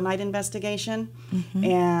first overnight investigation.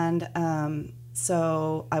 And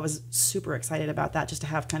so I was super excited about that, just to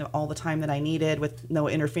have kind of all the time that I needed with no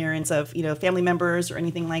interference of, family members or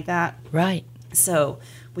anything like that. Right. So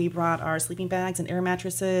we brought our sleeping bags and air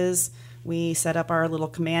mattresses. We set up our little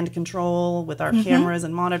command control with our cameras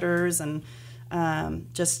and monitors, and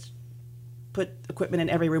just put equipment in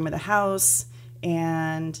every room of the house,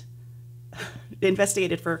 and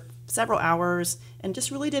investigated for several hours, and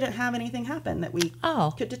just really didn't have anything happen that we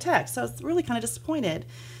could detect. So I was really kind of disappointed.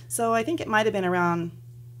 So I think it might have been around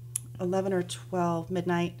 11 or 12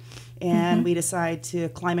 midnight, and we decide to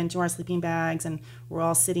climb into our sleeping bags, and we're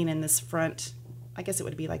all sitting in this front, I guess it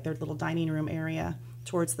would be like their little dining room area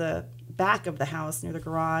towards the back of the house near the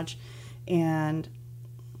garage. And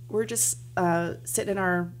we're just sitting in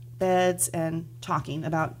our beds and talking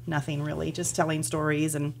about nothing really, just telling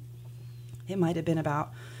stories. And it might have been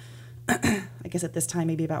about, I guess at this time,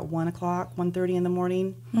 maybe about 1 o'clock, 1:30 in the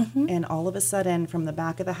morning. And all of a sudden, from the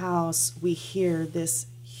back of the house, we hear this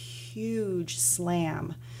huge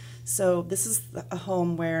slam. So this is a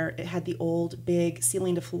home where it had the old, big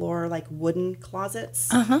ceiling to floor, like wooden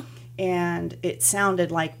closets. And it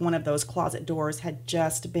sounded like one of those closet doors had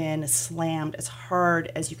just been slammed as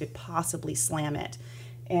hard as you could possibly slam it.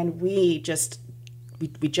 And we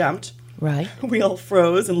jumped. Right. We all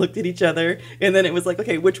froze and looked at each other. And then it was like,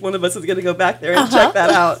 okay, which one of us is going to go back there and check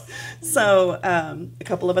that out? So a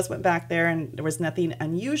couple of us went back there, and there was nothing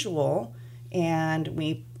unusual. And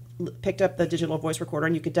we picked up the digital voice recorder,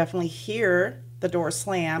 and you could definitely hear the door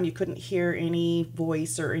slam. You couldn't hear any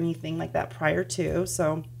voice or anything like that prior to.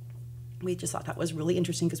 So we just thought that was really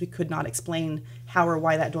interesting, because we could not explain how or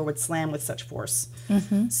why that door would slam with such force.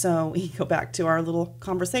 So we go back to our little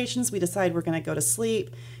conversations. We decide we're going to go to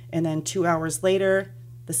sleep. And then 2 hours later,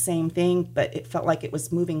 the same thing, but it felt like it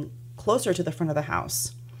was moving closer to the front of the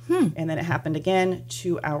house. And then it happened again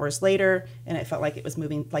 2 hours later, and it felt like it was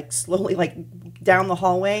moving like slowly, like down the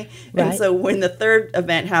hallway. Right. And so when the third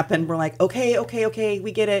event happened, we're like, okay,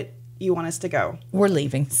 we get it. You want us to go. We're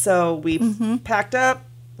leaving. So we packed up,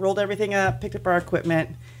 rolled everything up, picked up our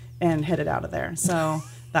equipment, and headed out of there. So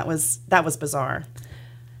that was bizarre.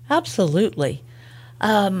 Absolutely.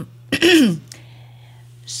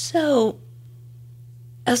 So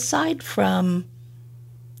aside from,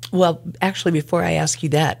 well, actually, before I ask you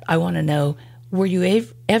that, I want to know, were you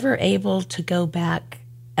ever able to go back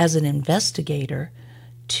as an investigator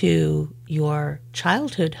to your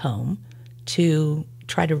childhood home to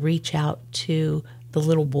try to reach out to the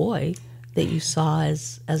little boy that you saw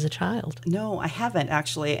as a child? No, I haven't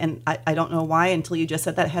actually. And I don't know why until you just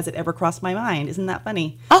said that. Has it ever crossed my mind? Isn't that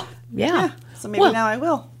funny? Oh, yeah. So maybe now I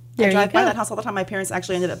will. There I drive you by go. that house all the time. My parents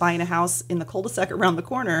actually ended up buying a house in the cul-de-sac around the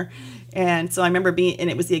corner. And so I remember and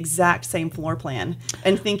it was the exact same floor plan,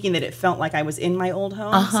 and thinking that it felt like I was in my old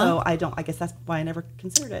home. So I guess that's why I never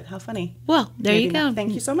considered it. How funny. Well, there Maybe you go. now.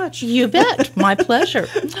 Thank you so much. You bet. My pleasure.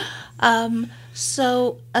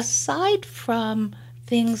 So aside from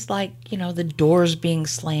things like, the doors being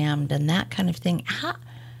slammed and that kind of thing,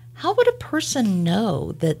 how would a person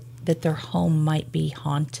know that their home might be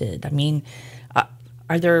haunted? I mean,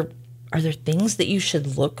 are there things that you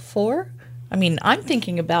should look for? I mean, I'm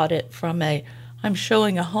thinking about it from I'm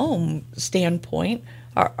showing a home standpoint.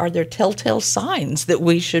 Are there telltale signs that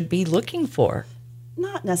we should be looking for?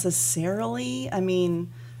 Not necessarily. I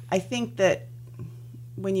mean, I think that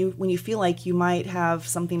when you feel like you might have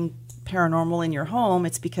something paranormal in your home,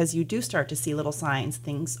 it's because you do start to see little signs.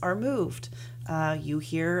 Things are moved. You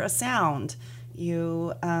hear a sound.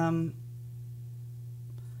 You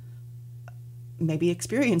maybe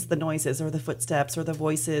experience the noises or the footsteps or the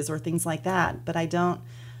voices or things like that. But I don't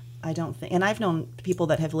think, and I've known people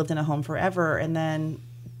that have lived in a home forever, and then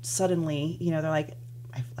suddenly, they're like,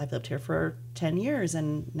 I've lived here for 10 years,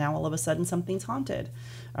 and now all of a sudden something's haunted.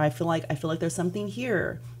 Or I feel like there's something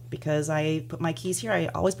here because I put my keys here. I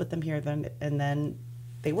always put them here, and then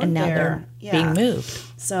they weren't And now there. they're being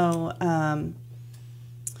moved. So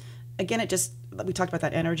again, we talked about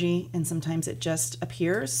that energy, and sometimes it just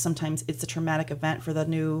appears. Sometimes it's a traumatic event for the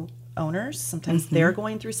new owners. Sometimes they're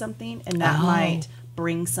going through something, and that might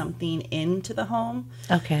bring something into the home.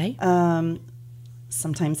 Okay.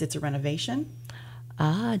 Sometimes it's a renovation.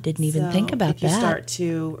 Didn't even think about if you that. start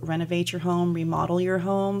to renovate your home, remodel your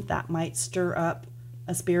home, that might stir up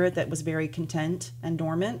a spirit that was very content and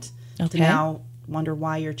dormant to now wonder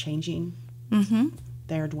why you're changing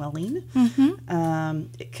their dwelling.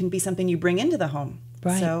 It can be something you bring into the home.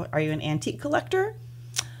 Right. So are you an antique collector?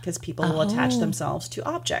 Because people will attach themselves to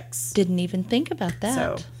objects. Didn't even think about that.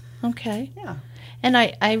 So Okay. Yeah. And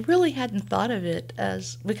I really hadn't thought of it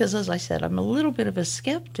because as I said, I'm a little bit of a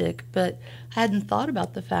skeptic, but I hadn't thought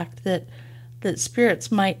about the fact that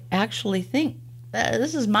spirits might actually think,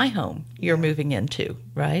 this is my home you're moving into,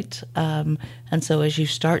 right? And so as you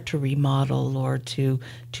start to remodel or to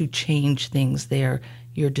change things there,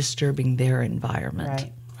 you're disturbing their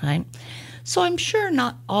environment, right? So I'm sure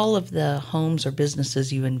not all of the homes or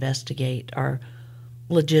businesses you investigate are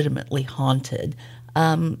legitimately haunted.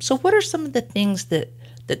 So what are some of the things that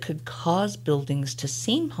could cause buildings to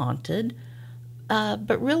seem haunted,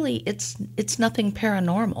 but really it's nothing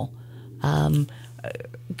paranormal?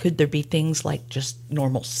 Could there be things like just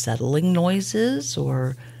normal settling noises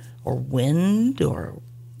or wind or...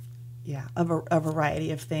 Yeah, a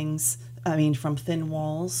variety of things. I mean, from thin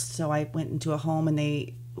walls. So I went into a home and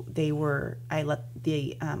I let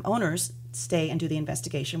the owners stay and do the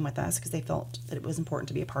investigation with us because they felt that it was important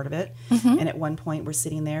to be a part of it. Mm-hmm. And at one point we're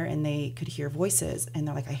sitting there and they could hear voices and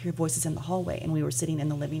they're like, I hear voices in the hallway. And we were sitting in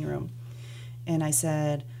the living room. And I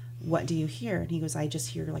said, what do you hear? And he goes, I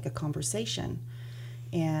just hear like a conversation.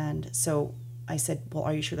 And so I said, well,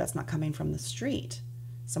 are you sure that's not coming from the street?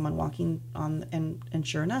 Someone walking on, and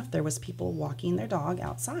sure enough, there was people walking their dog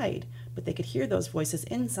outside, but they could hear those voices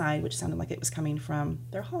inside, which sounded like it was coming from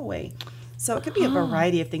their hallway. So it could be a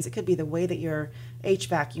variety of things. It could be the way that your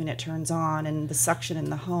HVAC unit turns on and the suction in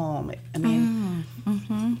the home. I mean,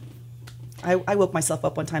 I woke myself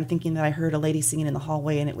up one time thinking that I heard a lady singing in the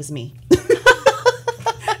hallway and it was me.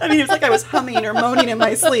 I mean, it was like I was humming or moaning in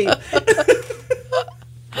my sleep.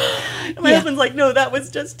 My husband's like, no, that was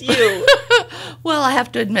just you. Well, I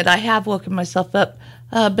have to admit, I have woken myself up,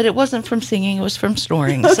 but it wasn't from singing, it was from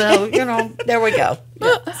snoring. Okay. So, there we go.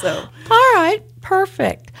 Yeah, so. All right,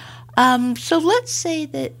 perfect. So let's say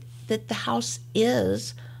that the house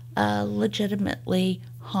is legitimately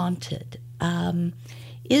haunted.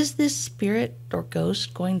 Is this spirit or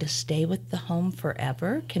ghost going to stay with the home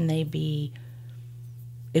forever? Can they be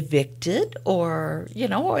evicted, or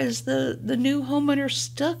is the new homeowner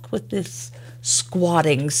stuck with this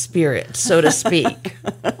squatting spirit, so to speak?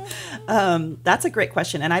 That's a great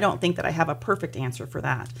question, and I don't think that I have a perfect answer for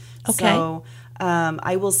that. Okay. So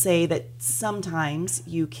I will say that sometimes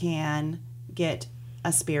you can get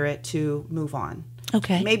a spirit to move on.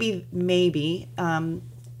 Okay. Maybe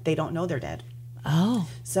they don't know they're dead. Oh.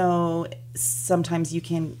 So sometimes you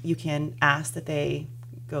can ask that they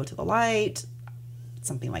go to the light,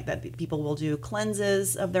 something like that. People will do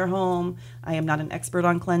cleanses of their home. I am not an expert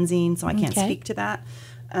on cleansing, so I can't speak to that.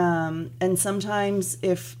 And sometimes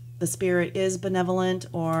if the spirit is benevolent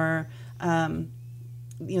or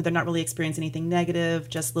they're not really experiencing anything negative,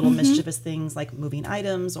 just little mischievous things like moving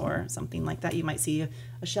items or something like that. You might see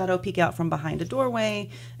a shadow peek out from behind a doorway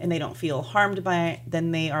and they don't feel harmed by it.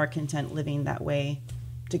 Then they are content living that way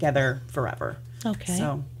together forever. Okay.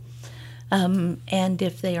 So. And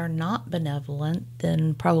if they are not benevolent,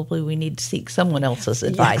 then probably we need to seek someone else's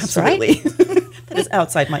advice, absolutely. right? That is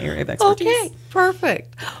outside my area of expertise. Okay,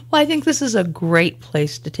 perfect. Well, I think this is a great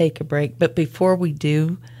place to take a break. But before we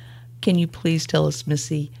do, can you please tell us,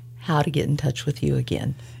 Missy, how to get in touch with you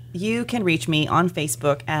again? You can reach me on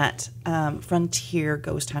Facebook at Frontier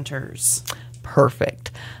Ghost Hunters.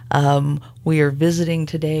 Perfect. We are visiting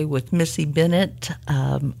today with Missy Bennett,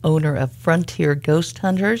 owner of Frontier Ghost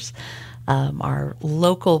Hunters, our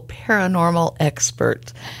local paranormal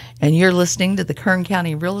expert. And you're listening to the Kern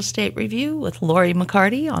County Real Estate Review with Lori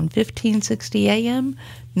McCarty on 1560 AM,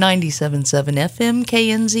 97.7 FM,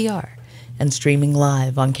 KNZR, and streaming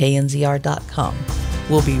live on knzr.com.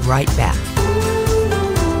 We'll be right back.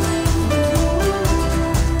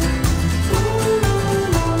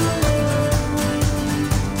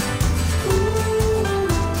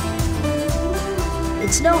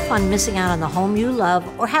 It's no fun missing out on the home you love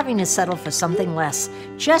or having to settle for something less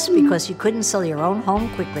just because you couldn't sell your own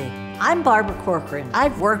home quickly. I'm Barbara Corcoran.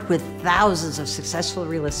 I've worked with thousands of successful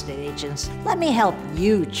real estate agents. Let me help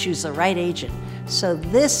you choose the right agent so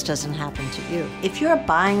this doesn't happen to you. If you're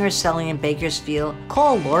buying or selling in Bakersfield,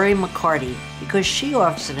 call Lori McCarty because she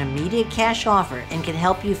offers an immediate cash offer and can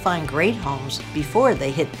help you find great homes before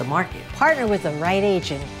they hit the market. Partner with the right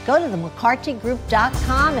agent. Go to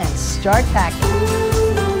themccartygroup.com and start packing.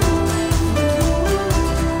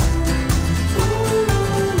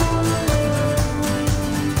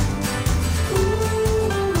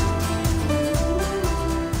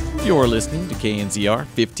 You're listening to KNZR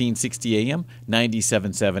 1560 AM,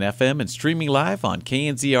 97.7 FM, and streaming live on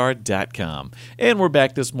knzr.com. And we're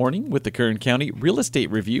back this morning with the Kern County Real Estate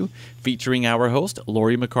Review, featuring our host,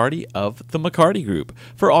 Lori McCarty of the McCarty Group.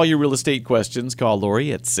 For all your real estate questions, call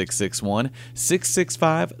Lori at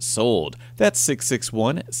 661-665-SOLD. That's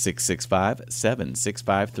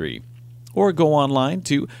 661-665-7653. Or go online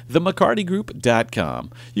to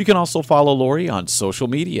themccartygroup.com. You can also follow Lori on social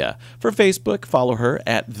media. For Facebook, follow her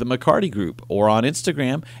at The McCarty Group, or on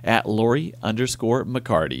Instagram at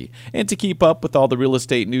Lori_McCarty. And to keep up with all the real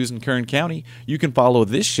estate news in Kern County, you can follow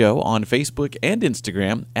this show on Facebook and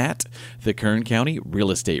Instagram at the Kern County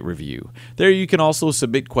Real Estate Review. There you can also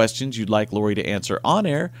submit questions you'd like Lori to answer on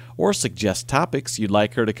air, or suggest topics you'd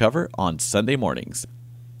like her to cover on Sunday mornings.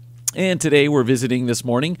 And today we're visiting this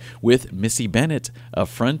morning with Missy Bennett of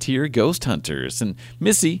Frontier Ghost Hunters. And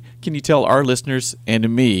Missy, can you tell our listeners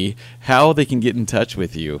and me how they can get in touch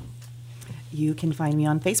with you? You can find me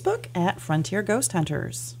on Facebook at Frontier Ghost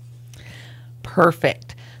Hunters.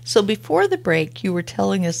 Perfect. So before the break, you were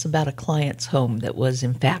telling us about a client's home that was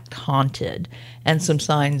in fact haunted, and some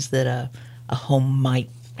signs that a home might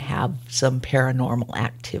have some paranormal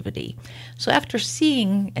activity. So after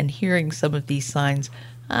seeing and hearing some of these signs,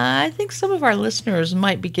 I think some of our listeners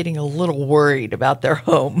might be getting a little worried about their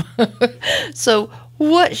home. So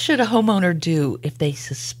what should a homeowner do if they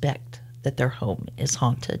suspect that their home is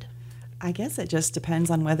haunted? I guess it just depends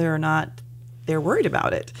on whether or not they're worried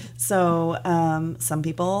about it. So some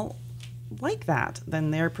people like that.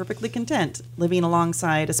 Then they're perfectly content living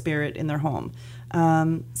alongside a spirit in their home.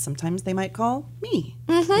 Sometimes they might call me,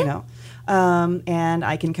 you know, and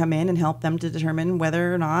I can come in and help them to determine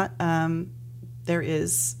whether or not there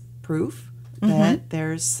is proof that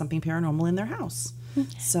there's something paranormal in their house.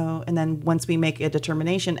 So, and then once we make a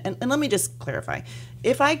determination, and let me just clarify,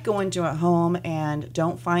 if I go into a home and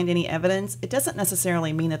don't find any evidence, it doesn't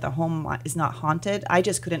necessarily mean that the home is not haunted. I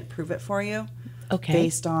just couldn't prove it for you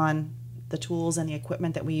based on the tools and the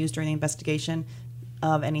equipment that we used during the investigation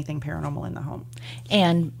of anything paranormal in the home.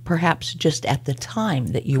 And perhaps just at the time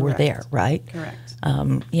that you were there, right? Correct.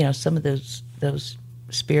 You know, some of those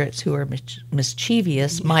spirits who are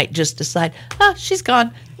mischievous might just decide, oh, she's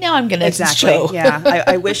gone. Now I'm going to show. Yeah.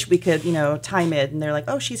 I wish we could, you know, time it. And they're like,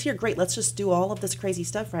 oh, she's here. Great. Let's just do all of this crazy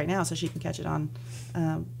stuff right now so she can catch it on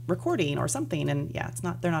recording or something. And yeah,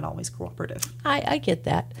 they're not always cooperative. I get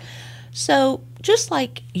that. So just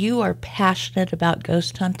like you are passionate about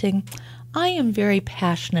ghost hunting, I am very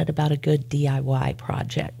passionate about a good DIY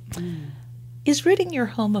project. Is ridding your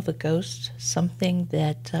home of a ghost something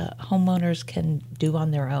that homeowners can do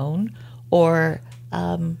on their own? Or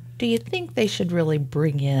do you think they should really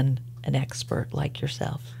bring in an expert like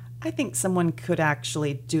yourself? I think someone could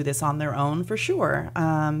actually do this on their own for sure.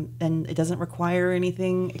 And it doesn't require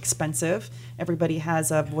anything expensive. Everybody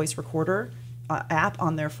has a voice recorder app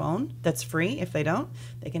on their phone that's free. If they don't,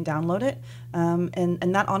 they can download it.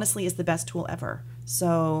 And that honestly is the best tool ever.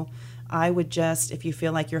 So I would just, if you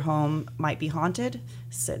feel like your home might be haunted,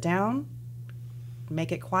 sit down,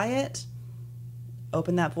 make it quiet,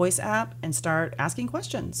 open that voice app, and start asking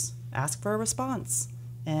questions. Ask for a response.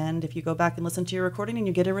 And if you go back and listen to your recording and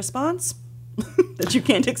you get a response that you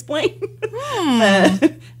can't explain,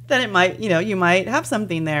 then it might, you might have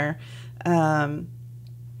something there. A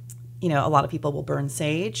lot of people will burn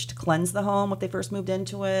sage to cleanse the home when they first moved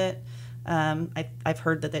into it. I've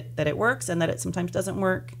heard that it works and that it sometimes doesn't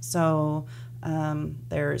work. So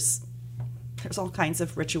there's all kinds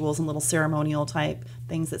of rituals and little ceremonial type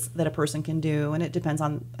things that a person can do, and it depends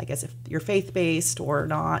on, I guess, if you're faith based or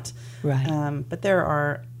not. Right. But there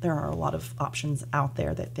are a lot of options out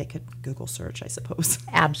there that they could Google search, I suppose.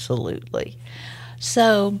 Absolutely.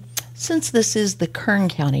 So, since this is the Kern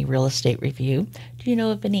County Real Estate Review, do you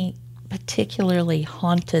know of any particularly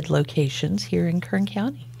haunted locations here in Kern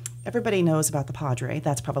County? Everybody knows about the Padre.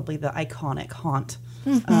 That's probably the iconic haunt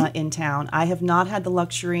in town. I have not had the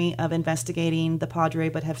luxury of investigating the Padre,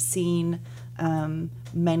 but have seen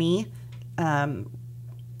many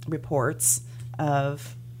reports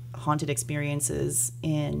of haunted experiences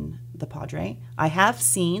in the Padre. I have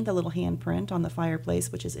seen the little handprint on the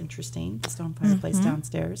fireplace, which is interesting, the stone fireplace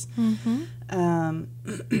downstairs.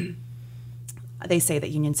 They say that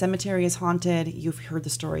Union Cemetery is haunted. You've heard the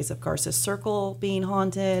stories of Garces Circle being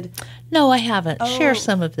haunted. No, I haven't. Share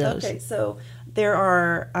some of those. Okay, so there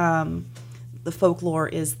are, the folklore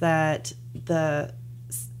is that the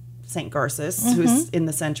St. Garces, who's in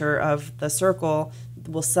the center of the circle,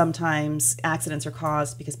 will sometimes, accidents are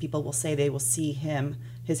caused because people will say they will see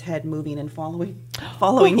his head moving and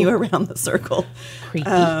following you around the circle. Creepy.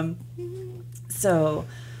 So,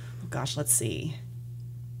 gosh, let's see.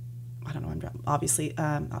 I don't know, obviously,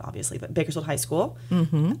 not obviously, but Bakersfield High School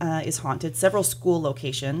is haunted. Several school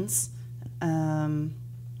locations.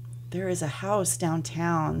 There is a house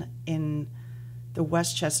downtown in the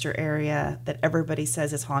Westchester area that everybody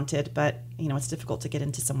says is haunted, but it's difficult to get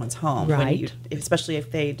into someone's home, Right. especially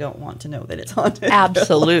if they don't want to know that it's haunted.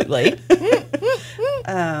 Absolutely.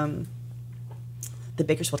 The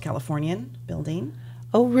Bakersfield Californian building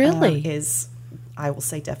Oh, really? is, I will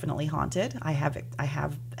say, definitely haunted. I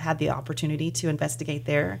have had the opportunity to investigate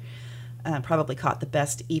there. Probably caught the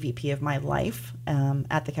best EVP of my life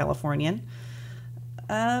at the Californian.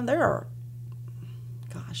 There are,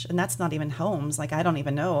 gosh, and that's not even homes. Like, I don't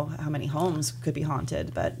even know how many homes could be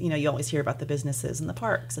haunted, but you always hear about the businesses and the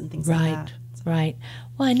parks and things like Right, that. right.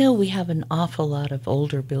 Well, I know we have an awful lot of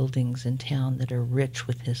older buildings in town that are rich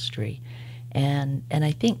with history. And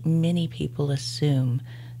I think many people assume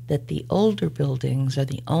that the older buildings are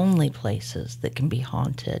the only places that can be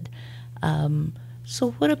haunted.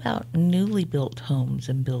 So what about newly built homes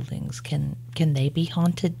and buildings? Can they be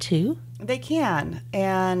haunted too? They can,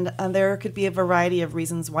 and there could be a variety of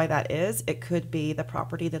reasons why that is. It could be the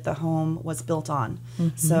property that the home was built on.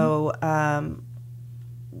 So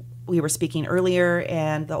we were speaking earlier,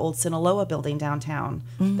 and the old Sinaloa building downtown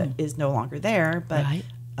that is no longer there, but Right.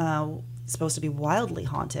 supposed to be wildly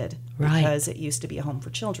haunted Right. because it used to be a home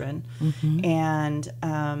for children. And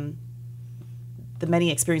the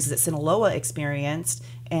many experiences that Sinaloa experienced,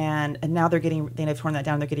 and now they've torn that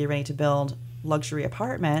down, they're getting ready to build luxury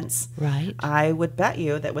apartments. Right. I would bet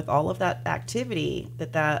you that with all of that activity,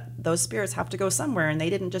 that those spirits have to go somewhere, and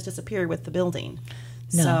they didn't just disappear with the building.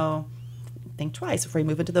 No. So think twice before you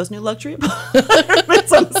move into those new luxury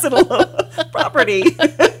apartments on the Sinaloa property.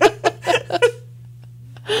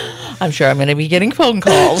 I'm sure I'm going to be getting phone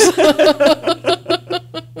calls.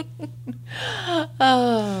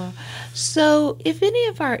 So if any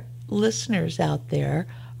of our listeners out there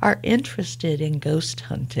are interested in ghost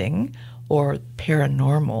hunting or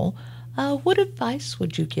paranormal, what advice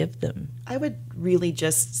would you give them? I would really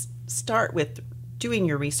just start with doing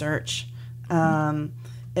your research, and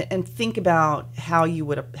think about how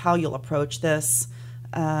you'll approach this.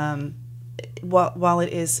 While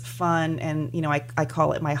it is fun, and I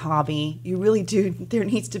call it my hobby, you really do. There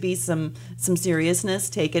needs to be some seriousness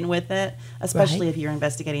taken with it, especially Right. if you're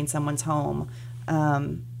investigating someone's home.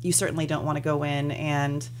 You certainly don't want to go in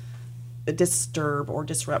and disturb or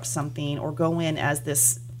disrupt something, or go in as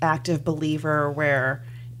this active believer where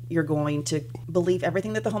you're going to believe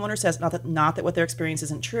everything that the homeowner says. Not that what their experience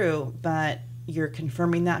isn't true, but you're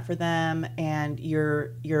confirming that for them, and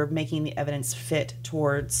you're making the evidence fit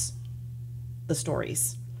towards the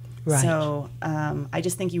stories. Right. So I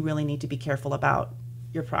just think you really need to be careful about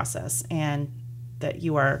your process, and that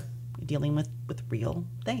you are dealing with real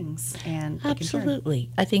things. And they can turn. Absolutely.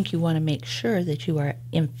 I think you want to make sure that you are,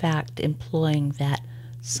 in fact, employing that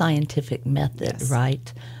scientific method, Yes.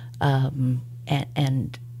 right? And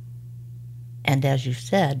as you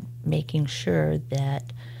said, making sure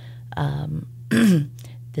that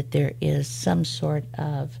that there is some sort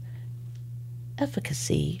of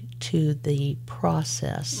efficacy to the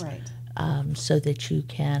process, Right. so that you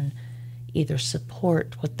can either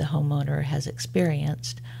support what the homeowner has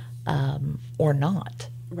experienced or not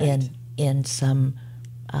Right. in some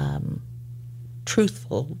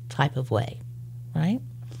truthful type of way, right?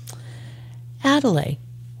 Adelaide,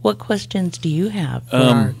 what questions do you have for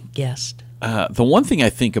our guest? The one thing I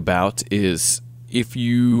think about is if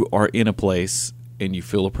you are in a place and you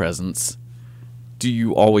feel a presence, do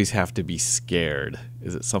you always have to be scared?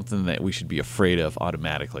 Is it something that we should be afraid of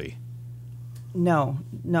automatically? No,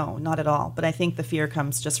 not at all. But I think the fear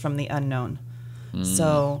comes just from the unknown.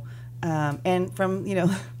 So, and from,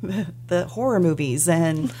 the horror movies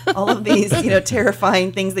and all of these,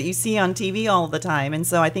 terrifying things that you see on TV all the time. And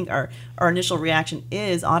so I think our initial reaction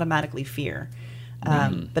is automatically fear.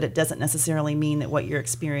 But it doesn't necessarily mean that what you're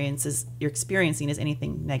experiencing is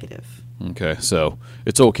anything negative. Okay, so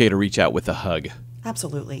it's okay to reach out with a hug.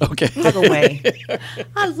 Absolutely. Okay. Hug away.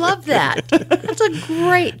 I love that. That's a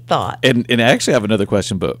great thought. And I actually have another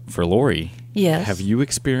question, but for Lori. Yes. Have you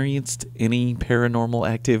experienced any paranormal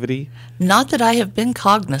activity? Not that I have been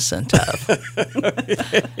cognizant of.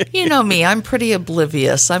 You know me, I'm pretty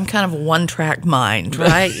oblivious. I'm kind of a one-track mind,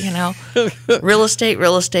 right? Real estate,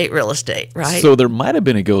 right? So there might have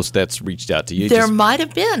been a ghost that's reached out to you. There might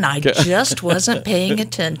have been. I just wasn't paying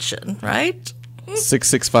attention, right?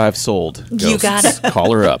 665 sold. You got Ghosts. it.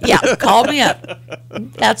 Call her up. Yeah, call me up.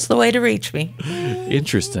 That's the way to reach me.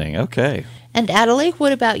 Interesting. Okay. And Adelaide,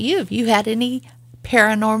 what about you? Have you had any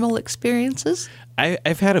paranormal experiences?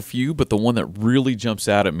 I've had a few, but the one that really jumps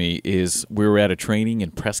out at me is we were at a training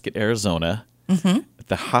in Prescott, Arizona, at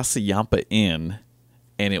the Hassayampa Inn,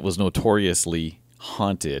 and it was notoriously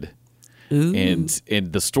haunted. Ooh. And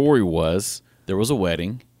the story was there was a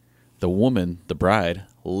wedding. The woman, the bride,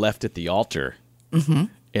 left at the altar, and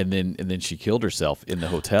then she killed herself in the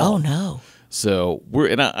hotel. Oh no! So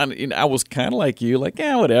I was kind of like you, like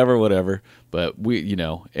whatever. But we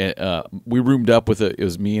roomed up with it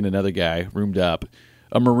was me and another guy roomed up,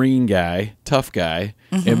 a Marine guy, tough guy,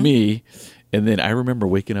 and me. And then I remember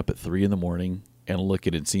waking up at 3 a.m. and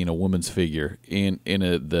looking and seeing a woman's figure in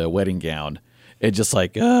the wedding gown, and just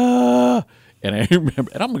like And I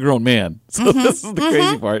remember, and I'm a grown man, so this is the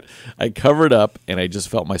crazy part. I covered up, and I just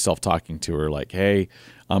felt myself talking to her, like, "Hey,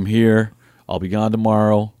 I'm here. I'll be gone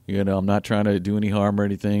tomorrow. I'm not trying to do any harm or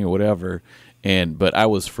anything or whatever." But I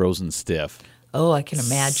was frozen stiff. Oh, I can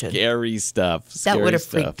imagine. Scary stuff. That would have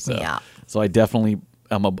freaked me out. So I definitely,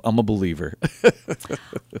 I'm a believer.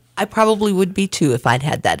 I probably would be too if I'd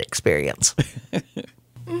had that experience.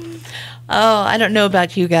 Oh, I don't know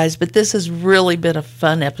about you guys, but this has really been a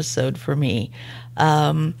fun episode for me.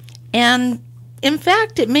 And in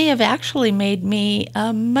fact, it may have actually made me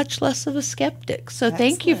much less of a skeptic. So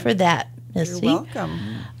thank you for that, Missy. You're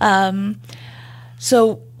welcome.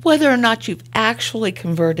 So whether or not you've actually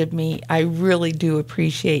converted me, I really do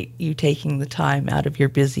appreciate you taking the time out of your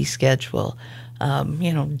busy schedule.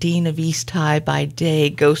 Dean of East High by day,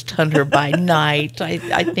 ghost hunter by night.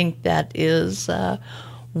 I think that is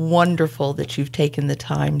wonderful that you've taken the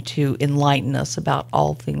time to enlighten us about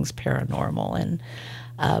all things paranormal.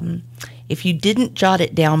 And if you didn't jot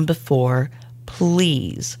it down before,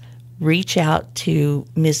 please reach out to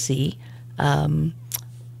Missy at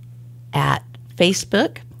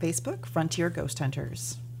Facebook, Frontier Ghost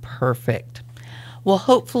Hunters. Perfect. Well,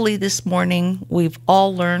 hopefully this morning we've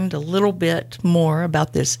all learned a little bit more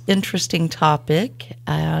about this interesting topic,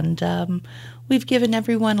 and we've given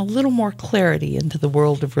everyone a little more clarity into the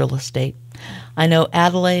world of real estate. I know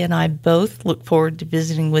Adelaide and I both look forward to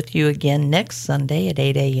visiting with you again next Sunday at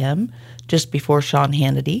 8 a.m., just before Sean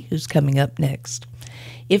Hannity, who's coming up next.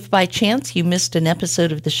 If by chance you missed an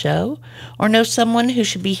episode of the show, or know someone who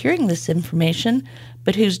should be hearing this information,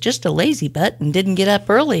 but who's just a lazy butt and didn't get up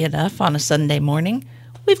early enough on a Sunday morning,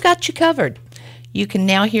 we've got you covered. You can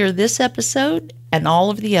now hear this episode and all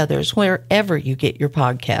of the others wherever you get your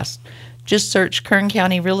podcast. Just search Kern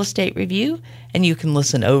County Real Estate Review, and you can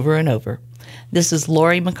listen over and over. This is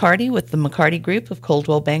Lori McCarty with the McCarty Group of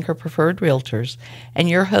Coldwell Banker Preferred Realtors, and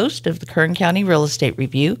your host of the Kern County Real Estate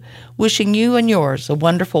Review, wishing you and yours a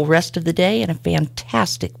wonderful rest of the day and a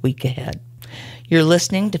fantastic week ahead. You're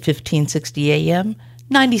listening to 1560 AM,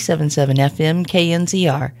 97.7 FM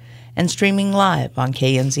KNZR, and streaming live on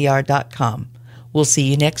knzr.com. We'll see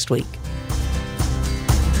you next week.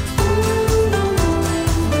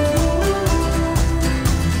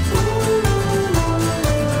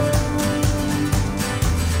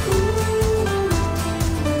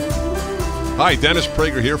 Hi, Dennis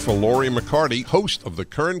Prager here for Lori McCarty, host of the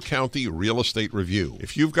Kern County Real Estate Review.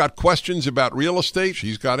 If you've got questions about real estate,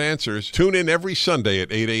 she's got answers. Tune in every Sunday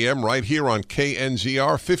at 8 a.m. right here on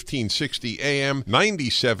KNZR, 1560 AM,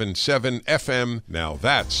 97.7 FM. Now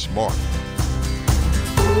that's smart.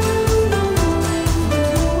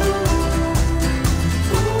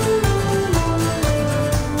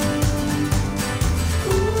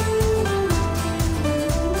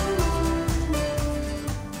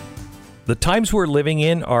 The times we're living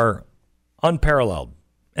in are unparalleled,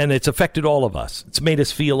 and it's affected all of us. It's made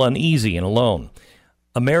us feel uneasy and alone.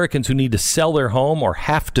 Americans who need to sell their home or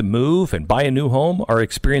have to move and buy a new home are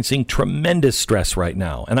experiencing tremendous stress right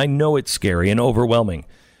now, and I know it's scary and overwhelming,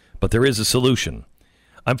 but there is a solution.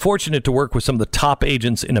 I'm fortunate to work with some of the top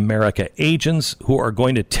agents in America, agents who are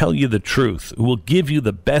going to tell you the truth, who will give you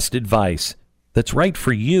the best advice that's right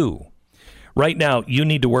for you. Right now, you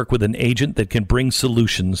need to work with an agent that can bring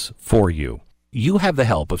solutions for you. You have the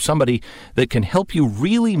help of somebody that can help you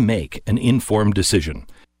really make an informed decision.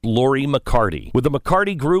 Lori McCarty with the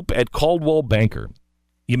McCarty Group at Coldwell Banker.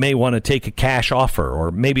 You may want to take a cash offer,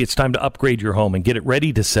 or maybe it's time to upgrade your home and get it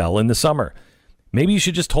ready to sell in the summer. Maybe you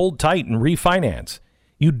should just hold tight and refinance.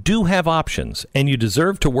 You do have options, and you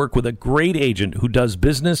deserve to work with a great agent who does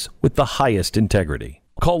business with the highest integrity.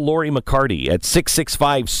 Call Lori McCarty at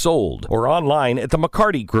 665-SOLD or online at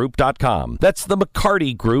themccartygroup.com. That's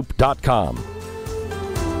themccartygroup.com.